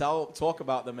wanted to talk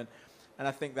about them. And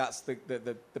I think that's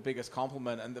the biggest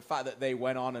compliment. And the fact that they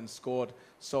went on and scored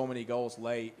so many goals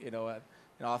late,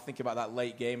 I think about that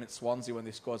late game at Swansea when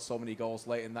they scored so many goals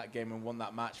late in that game and won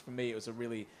that match. For me, it was a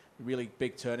really, really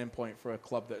big turning point for a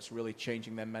club that's really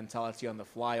changing their mentality on the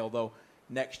fly. Although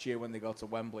next year when they go to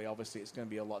Wembley, obviously it's going to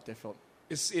be a lot different.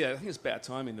 I think it's bad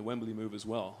timing, the Wembley move as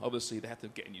well. Obviously, they have to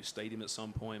get a new stadium at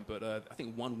some point, but I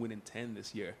think 1 win in 10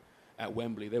 this year at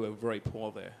Wembley. They were very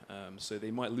poor there, so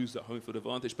they might lose that home field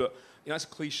advantage. But that's a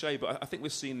cliche, but I think we're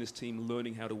seeing this team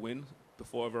learning how to win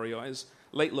before our very eyes.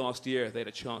 Late last year, they had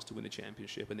a chance to win the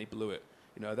championship, and they blew it.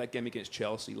 That game against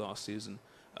Chelsea last season,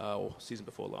 or season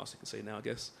before last, you can say now, I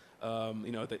guess.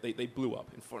 They blew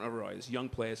up in front of our eyes. Young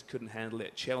players couldn't handle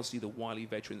it. Chelsea, the wily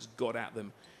veterans, got at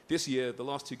them. This year, the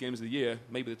last 2 games of the year,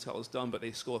 maybe the title's done, but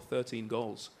they scored 13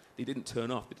 goals. They didn't turn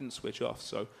off. They didn't switch off.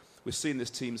 So we're seeing this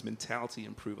team's mentality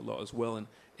improve a lot as well. And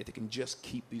if they can just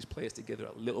keep these players together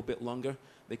a little bit longer,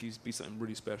 they can be something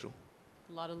really special.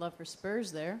 A lot of love for Spurs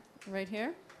there, right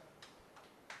here.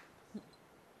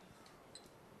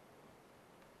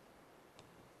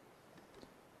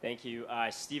 Thank you.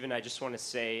 Stephen, I just want to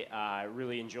say,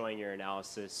 really enjoying your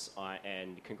analysis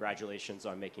and congratulations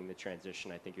on making the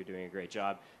transition. I think you're doing a great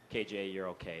job. KJ, you're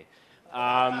okay.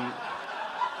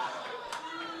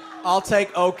 I'll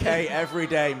take okay every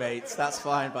day, mates. That's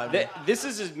fine by me. This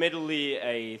is admittedly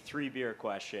a 3-beer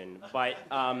question, but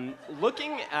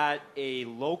looking at a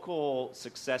local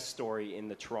success story in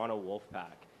the Toronto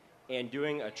Wolfpack and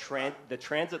doing the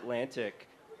transatlantic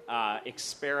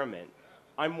experiment,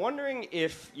 I'm wondering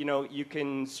if you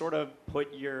can sort of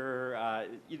put your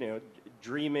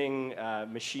dreaming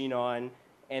machine on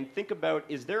and think about,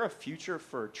 is there a future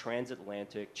for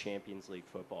transatlantic Champions League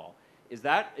football? Is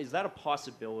that a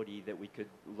possibility that we could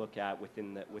look at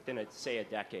within a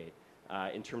decade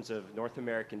in terms of North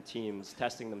American teams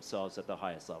testing themselves at the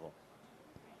highest level?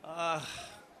 I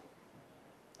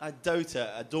doubt it.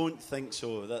 I don't think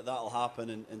so. That'll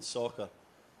happen in soccer.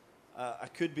 I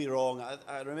could be wrong.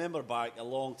 I remember back a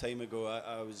long time ago,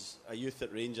 I was a youth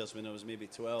at Rangers when I was maybe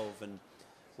 12, and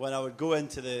when I would go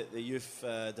into the youth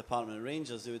department at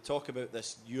Rangers, they would talk about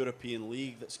this European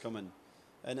league that's coming.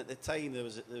 And at the time, there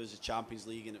was a Champions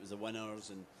League, and it was the winners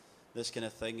and this kind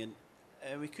of thing. And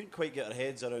we couldn't quite get our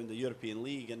heads around the European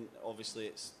League. And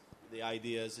obviously, the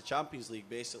idea is the Champions League,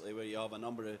 basically, where you have a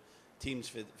number of teams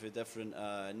for different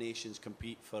nations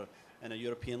compete in a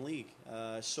European league.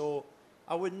 So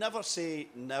I would never say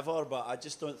never, but I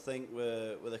just don't think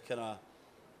with a kind of...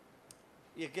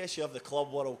 I guess you have the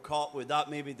Club World Cup. Would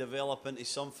that maybe develop into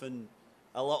something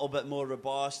a little bit more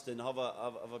robust and have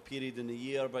a period in the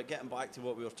year? But getting back to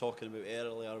what we were talking about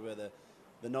earlier, with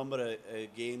the number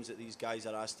of games that these guys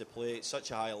are asked to play at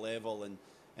such a high level,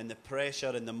 and the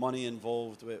pressure and the money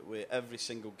involved with every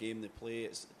single game they play,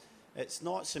 it's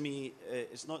not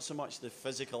so much the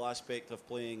physical aspect of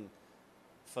playing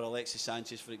for Alexis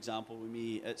Sanchez, for example, with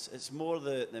me. It's more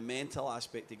the mental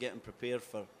aspect of getting prepared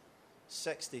for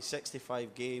 60,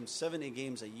 65 games, 70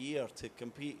 games a year to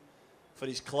compete for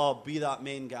his club, be that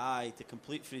main guy, to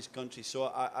complete for his country.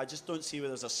 So I just don't see where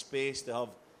there's a space to have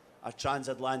a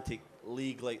transatlantic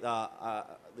league like that.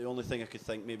 The only thing I could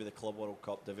think, maybe the Club World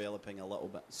Cup developing a little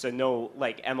bit. So no,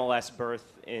 like, MLS berth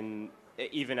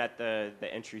even at the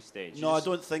entry stage? No, I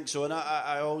don't think so. And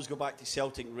I always go back to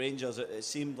Celtic and Rangers. It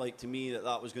seemed like to me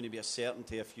that was going to be a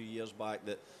certainty a few years back,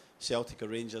 that Celtic or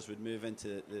Rangers would move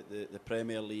into the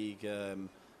Premier League.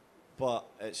 But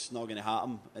it's not going to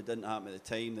happen. It didn't happen at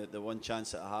the time, the one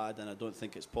chance that I had, and I don't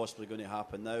think it's possibly going to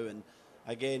happen now. And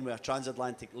again, with a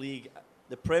transatlantic league,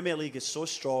 the Premier League is so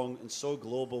strong and so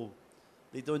global.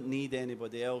 They don't need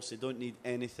anybody else. They don't need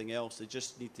anything else. They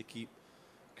just need to keep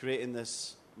creating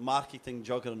this marketing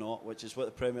juggernaut, which is what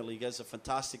the Premier League is. A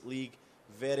fantastic league,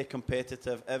 very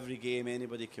competitive. Every game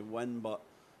anybody can win, but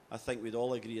I think we'd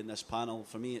all agree in this panel,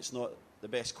 for me, it's not the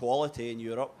best quality in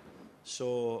Europe.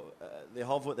 So they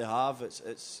have what they have.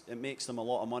 It makes them a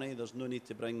lot of money. There's no need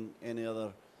to bring any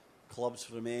other clubs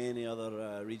from any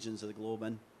other regions of the globe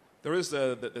in. There is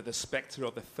the spectre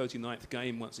of the 39th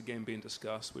game once again being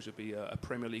discussed, which would be a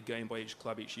Premier League game by each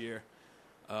club each year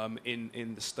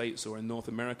in the States or in North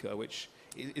America, which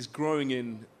is growing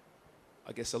in.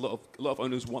 I guess a lot of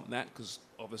owners want that because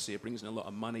obviously it brings in a lot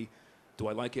of money. Do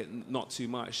I like it? Not too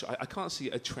much. I can't see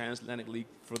a transatlantic league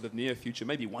for the near future.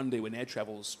 Maybe one day when air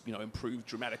travel's improved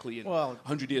dramatically in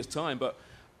 100 years' time. But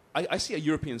I see a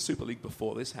European Super League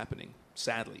before this happening,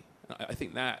 sadly. I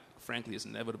think that, frankly, is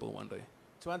inevitable one day.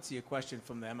 To answer your question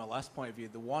from the MLS point of view,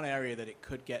 the one area that it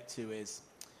could get to is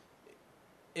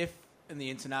if in the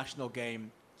international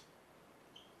game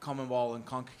CONMEBOL and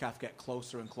CONCACAF get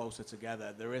closer and closer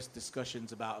together, there is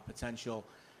discussions about a potential,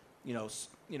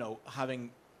 having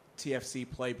TFC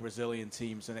play Brazilian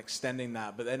teams and extending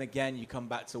that. But then again, you come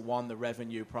back to the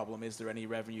revenue problem. Is there any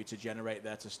revenue to generate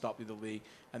there to stop the league?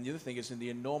 And the other thing is in the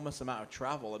enormous amount of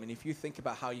travel. I mean, if you think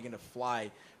about how you're going to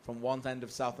fly from one end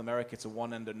of South America to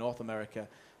one end of North America,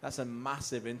 that's a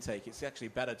massive intake. It's actually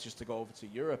better just to go over to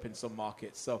Europe in some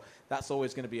markets. So that's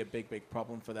always going to be a big, big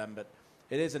problem for them. But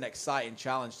it is an exciting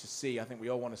challenge to see. I think we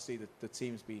all want to see the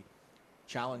teams be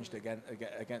challenged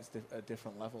against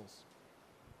different levels.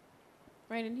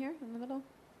 Right in here, in the middle.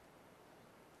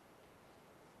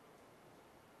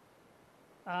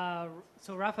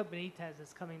 So Rafa Benitez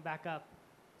is coming back up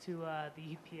to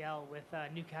the EPL with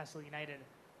Newcastle United.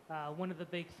 One of the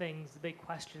big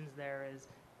questions there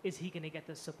is he going to get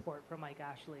the support from Mike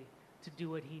Ashley to do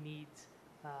what he needs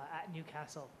at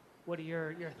Newcastle? What are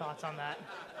your thoughts on that?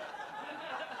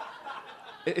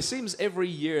 It seems every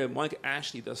year Mike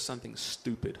Ashley does something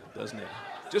stupid, doesn't it?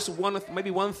 Just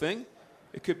maybe one thing.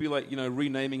 It could be like,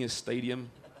 renaming his stadium,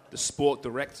 the Sport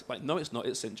Direct. Like, no, it's not.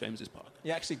 It's St. James's Park. He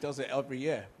actually does it every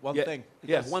year. One thing.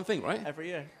 One thing, right? Every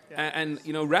year. Yeah. And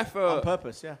Rafa... On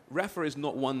purpose, yeah. Rafa is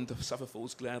not one to suffer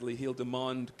fools gladly. He'll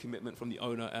demand commitment from the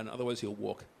owner, and otherwise he'll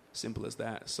walk. Simple as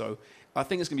that. So I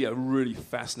think it's going to be a really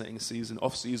fascinating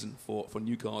off-season for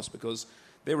Newcastle, because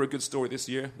they were a good story this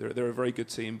year. They're a very good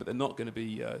team, but they're not going to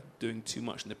be doing too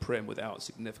much in the Prem without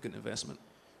significant investment.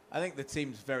 I think the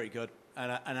team's very good,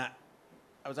 and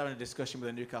I was having a discussion with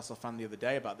a Newcastle fan the other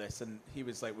day about this, and he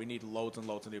was like, we need loads and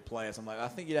loads of new players. I'm like, I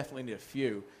think you definitely need a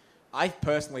few. I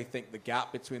personally think the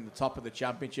gap between the top of the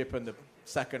Championship and the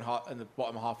second half and the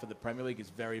bottom half of the Premier League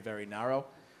is very, very narrow.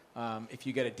 If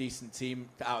you get a decent team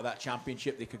out of that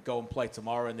Championship, they could go and play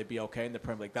tomorrow and they'd be okay in the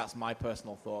Premier League. That's my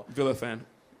personal thought. Villa fan.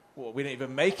 Well, we didn't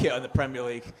even make it in the Premier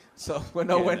League, so we're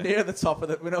nowhere near the top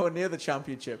of we're nowhere near the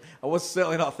Championship. I was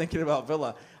certainly not thinking about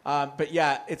Villa, but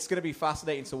yeah, it's going to be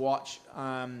fascinating to watch.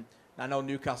 I know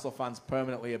Newcastle fans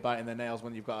permanently are biting their nails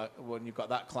when you've got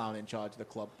that clown in charge of the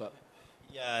club, but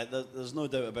yeah, there's no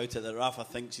doubt about it that Rafa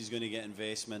thinks he's going to get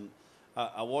investment.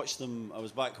 I watched them. I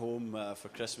was back home for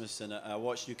Christmas, and I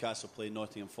watched Newcastle play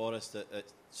Nottingham Forest at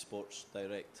Sports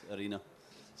Direct Arena,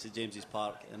 St James's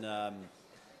Park, and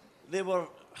they were.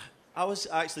 I was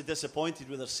actually disappointed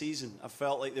with their season. I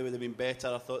felt like they would have been better.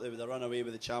 I thought they would have run away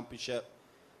with the Championship.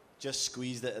 Just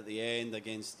squeezed it at the end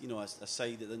against a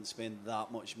side that didn't spend that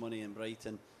much money in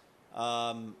Brighton.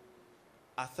 I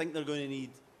think they're going to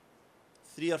need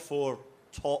 3 or 4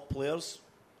 top players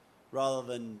rather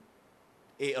than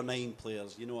 8 or 9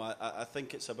 players. I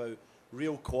think it's about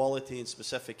real quality in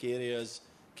specific areas.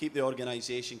 Keep the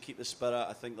organisation, keep the spirit.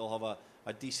 I think they'll have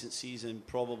a decent season,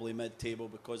 probably mid-table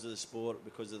because of the sport,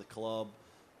 because of the club,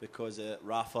 because of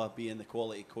Rafa being the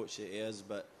quality coach that he is.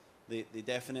 But they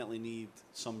definitely need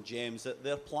some gems.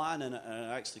 Their plan, and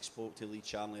I actually spoke to Lee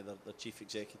Charnley, their chief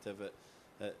executive,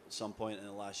 at some point in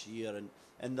the last year,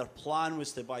 and their plan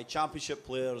was to buy Championship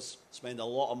players, spend a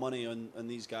lot of money on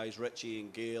these guys, Richie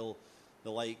and Gale,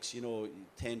 the likes,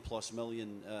 10+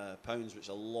 million pounds, which is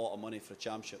a lot of money for a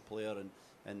Championship player,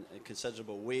 and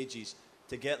considerable wages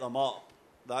to get them up.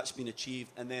 That's been achieved,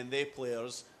 and then they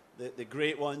players, the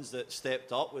great ones that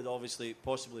stepped up would obviously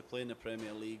possibly play in the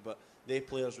Premier League, but they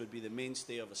players would be the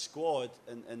mainstay of a squad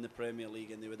in the Premier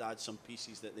League, and they would add some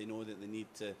pieces that they know that they need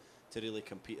to really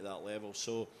compete at that level.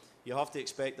 So you have to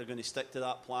expect they're going to stick to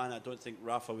that plan. I don't think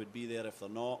Rafa would be there if they're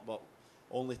not, but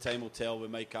only time will tell with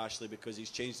Mike Ashley, because he's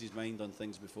changed his mind on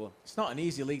things before. It's not an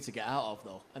easy league to get out of,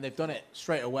 though, and they've done it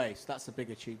straight away, so that's a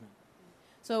big achievement.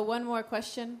 So one more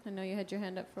question. I know you had your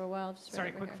hand up for a while. Just Sorry,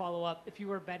 right over quick here. follow-up. If you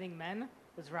were betting men,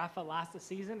 does Rafa last the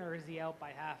season, or is he out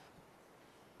by half?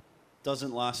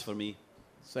 Doesn't last for me.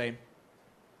 Same.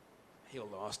 He'll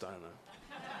last, I don't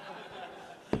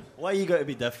know. Why you got to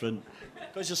be different?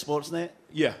 Because you're Sportsnet?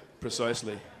 Yeah,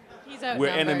 precisely. He's out. We're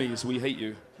enemies. We hate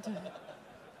you.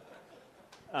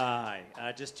 Hi.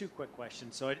 Just two quick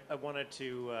questions. So I wanted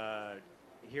to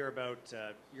hear about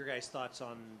your guys' thoughts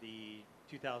on the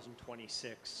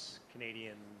 2026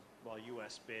 Canadian,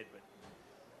 U.S. bid, but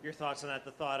your thoughts on that.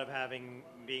 The thought of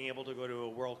being able to go to a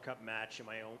World Cup match in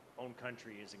my own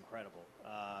country is incredible.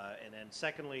 And then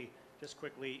secondly, just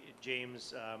quickly,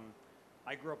 James,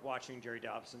 I grew up watching Jerry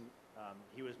Dobson.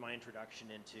 He was my introduction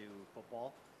into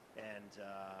football, and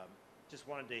just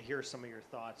wanted to hear some of your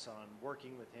thoughts on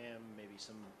working with him, maybe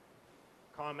some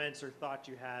comments or thoughts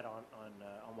you had on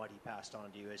what he passed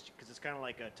on to you, because it's kind of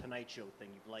like a Tonight Show thing.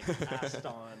 You've passed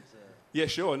on to. Yeah,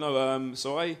 sure. No,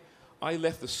 so I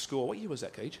left the school. What year was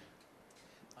that, Cage?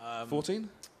 14?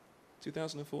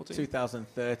 2014?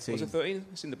 2013. Was it 13?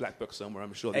 It's in the black book somewhere,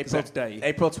 I'm sure. The April, exact day.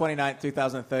 April 29th,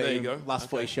 2013. There you go. Last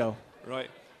footy show. Right.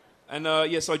 And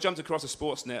so I jumped across to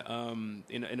Sportsnet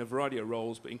in a variety of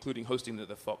roles, but including hosting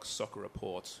the Fox Soccer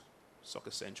Report,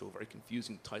 Soccer Central. Very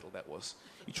confusing title that was.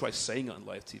 You try saying it on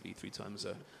live TV 3 times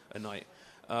a night.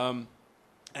 And,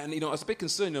 I was a bit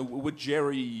concerned, would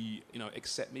Jerry,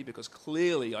 accept me? Because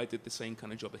clearly I did the same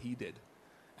kind of job that he did.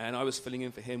 And I was filling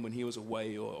in for him when he was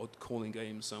away or calling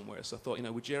games somewhere. So I thought,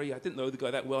 with Jerry, I didn't know the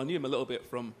guy that well. I knew him a little bit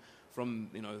from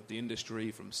the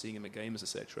industry, from seeing him at games,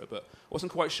 etc. But I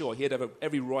wasn't quite sure. He had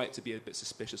every right to be a bit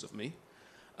suspicious of me.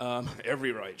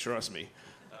 Every right, trust me.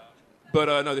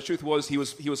 But no, the truth was he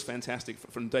was fantastic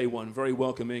from day one, very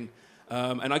welcoming.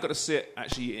 And I got to sit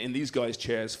actually in these guys'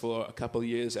 chairs for a couple of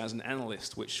years as an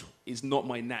analyst, which is not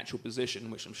my natural position,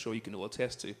 which I'm sure you can all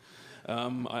attest to.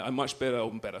 I'm much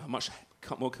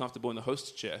more comfortable in the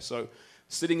host chair. So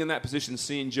sitting in that position,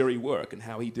 seeing Jerry work and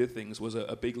how he did things was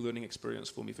a big learning experience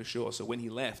for me for sure. So when he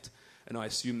left and I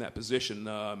assumed that position,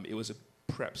 it was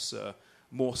perhaps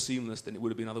more seamless than it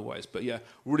would have been otherwise. But yeah,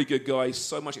 really good guy,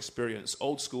 so much experience,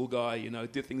 old school guy,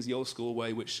 did things the old school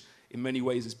way, which in many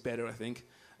ways is better, I think.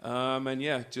 And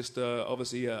yeah, just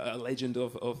obviously a legend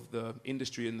of the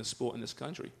industry and the sport in this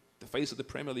country. The face of the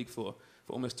Premier League for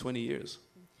almost 20 years.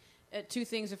 Two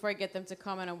things before I get them to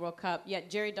comment on World Cup. Yeah,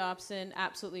 Jerry Dobson,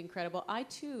 absolutely incredible. I,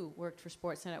 too, worked for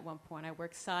Sportsnet at one point. I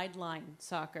worked sideline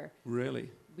soccer. Really?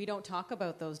 We don't talk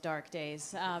about those dark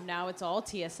days. Now it's all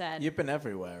TSN. You've been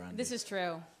everywhere, Andy. This is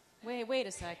true. Wait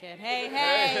a second.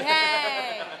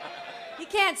 Hey. You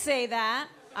can't say that.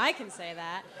 I can say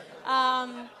that.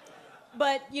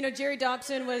 But, Jerry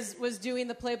Dobson was doing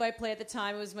the play-by-play at the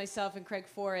time. It was myself and Craig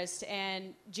Forrest,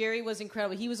 and Jerry was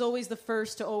incredible. He was always the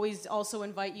first to always also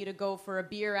invite you to go for a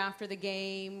beer after the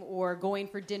game or going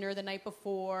for dinner the night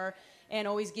before and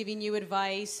always giving you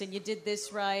advice, and you did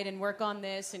this right and work on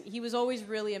this. And he was always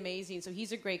really amazing, so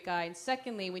he's a great guy. And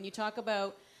secondly, when you talk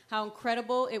about how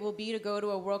incredible it will be to go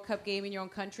to a World Cup game in your own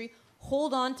country,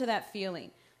 hold on to that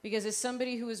feeling. Because as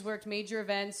somebody who has worked major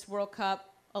events, World Cup,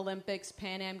 Olympics,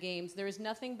 Pan Am Games, there is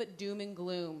nothing but doom and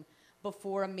gloom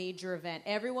before a major event.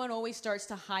 Everyone always starts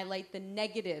to highlight the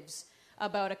negatives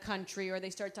about a country, or they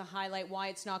start to highlight why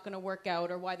it's not going to work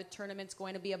out or why the tournament's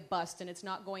going to be a bust and it's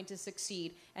not going to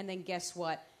succeed. And then guess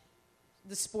what?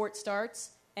 The sport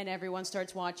starts and everyone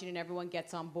starts watching and everyone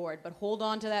gets on board. But hold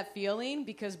on to that feeling,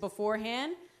 because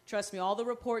beforehand, trust me, all the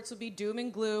reports will be doom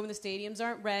and gloom. The stadiums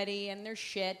aren't ready, and they're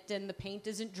shit, and the paint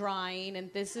isn't drying,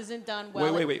 and this isn't done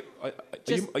well. Wait.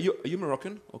 Are you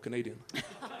Moroccan or Canadian?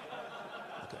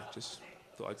 Okay, just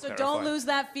thought I'd clarify. Don't lose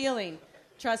that feeling.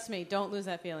 Trust me, don't lose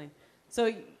that feeling.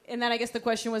 So, and then I guess the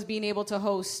question was being able to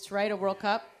host, right, a World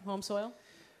Cup, home soil?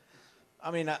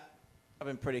 I mean, I've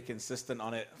been pretty consistent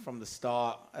on it from the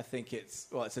start. I think it's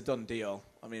a done deal.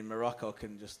 I mean, Morocco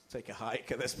can just take a hike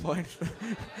at this point.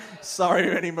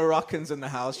 Sorry, any Moroccans in the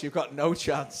house, you've got no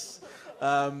chance.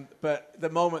 But the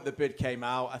moment the bid came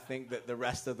out, I think that the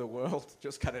rest of the world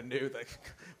just kind of knew that,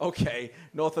 okay,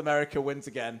 North America wins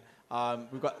again.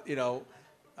 We've got,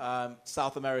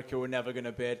 South America were never going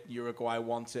to bid. Uruguay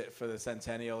wants it for the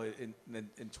centennial in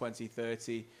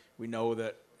 2030. We know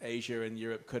that Asia and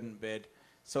Europe couldn't bid.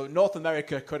 So North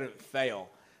America couldn't fail.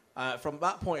 From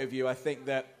that point of view, I think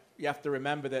that you have to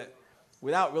remember that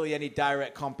without really any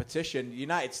direct competition, the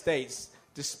United States,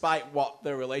 despite what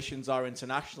their relations are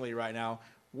internationally right now,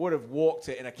 would have walked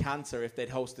it in a canter if they'd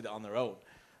hosted it on their own.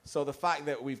 So the fact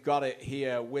that we've got it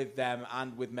here with them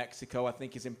and with Mexico, I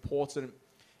think is important.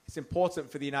 It's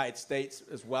important for the United States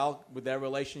as well, with their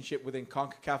relationship within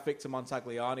CONCACAF. Victor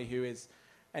Montagliani, who is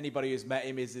anybody who's met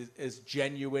him is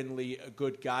genuinely a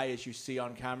good guy, as you see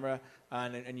on camera,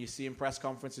 and you see in press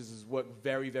conferences. Has worked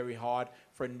very, very hard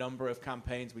for a number of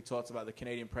campaigns. We talked about the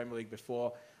Canadian Premier League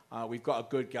before. We've got a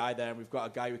good guy there, and we've got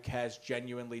a guy who cares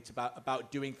genuinely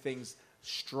about doing things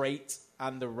straight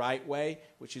and the right way,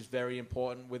 which is very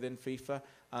important within FIFA.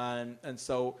 And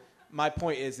so my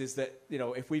point is that, you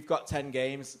know, if we've got 10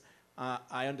 games,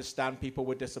 I understand people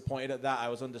were disappointed at that.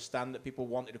 I understand that people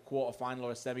wanted a quarterfinal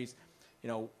or a semis. You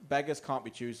know, beggars can't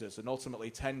be choosers, and ultimately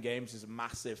 10 games is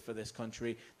massive for this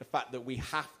country. The fact that we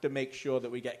have to make sure that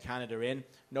we get Canada in,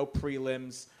 no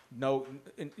prelims, no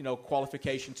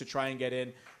qualification to try and get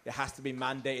in. It has to be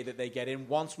mandated that they get in.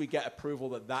 Once we get approval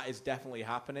that is definitely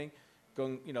happening,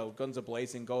 guns are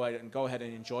blazing. Go ahead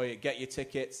and enjoy it. Get your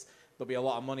tickets. There'll be a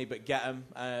lot of money, but get them.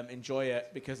 Enjoy it,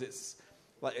 because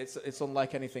it's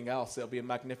unlike anything else. It'll be a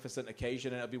magnificent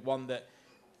occasion, and it'll be one that,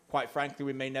 quite frankly,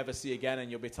 we may never see again,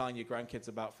 and you'll be telling your grandkids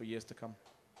about for years to come.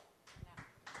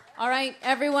 All right,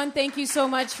 everyone, thank you so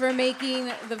much for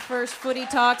making the first Footy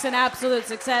Talks an absolute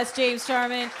success. James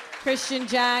Sharman, Christian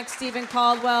Jack, Stephen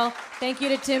Caldwell. Thank you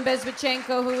to Tim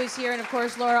Bezbachenko, who is here, and, of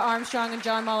course, Laura Armstrong and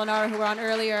John Molinaro, who were on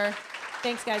earlier.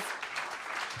 Thanks, guys.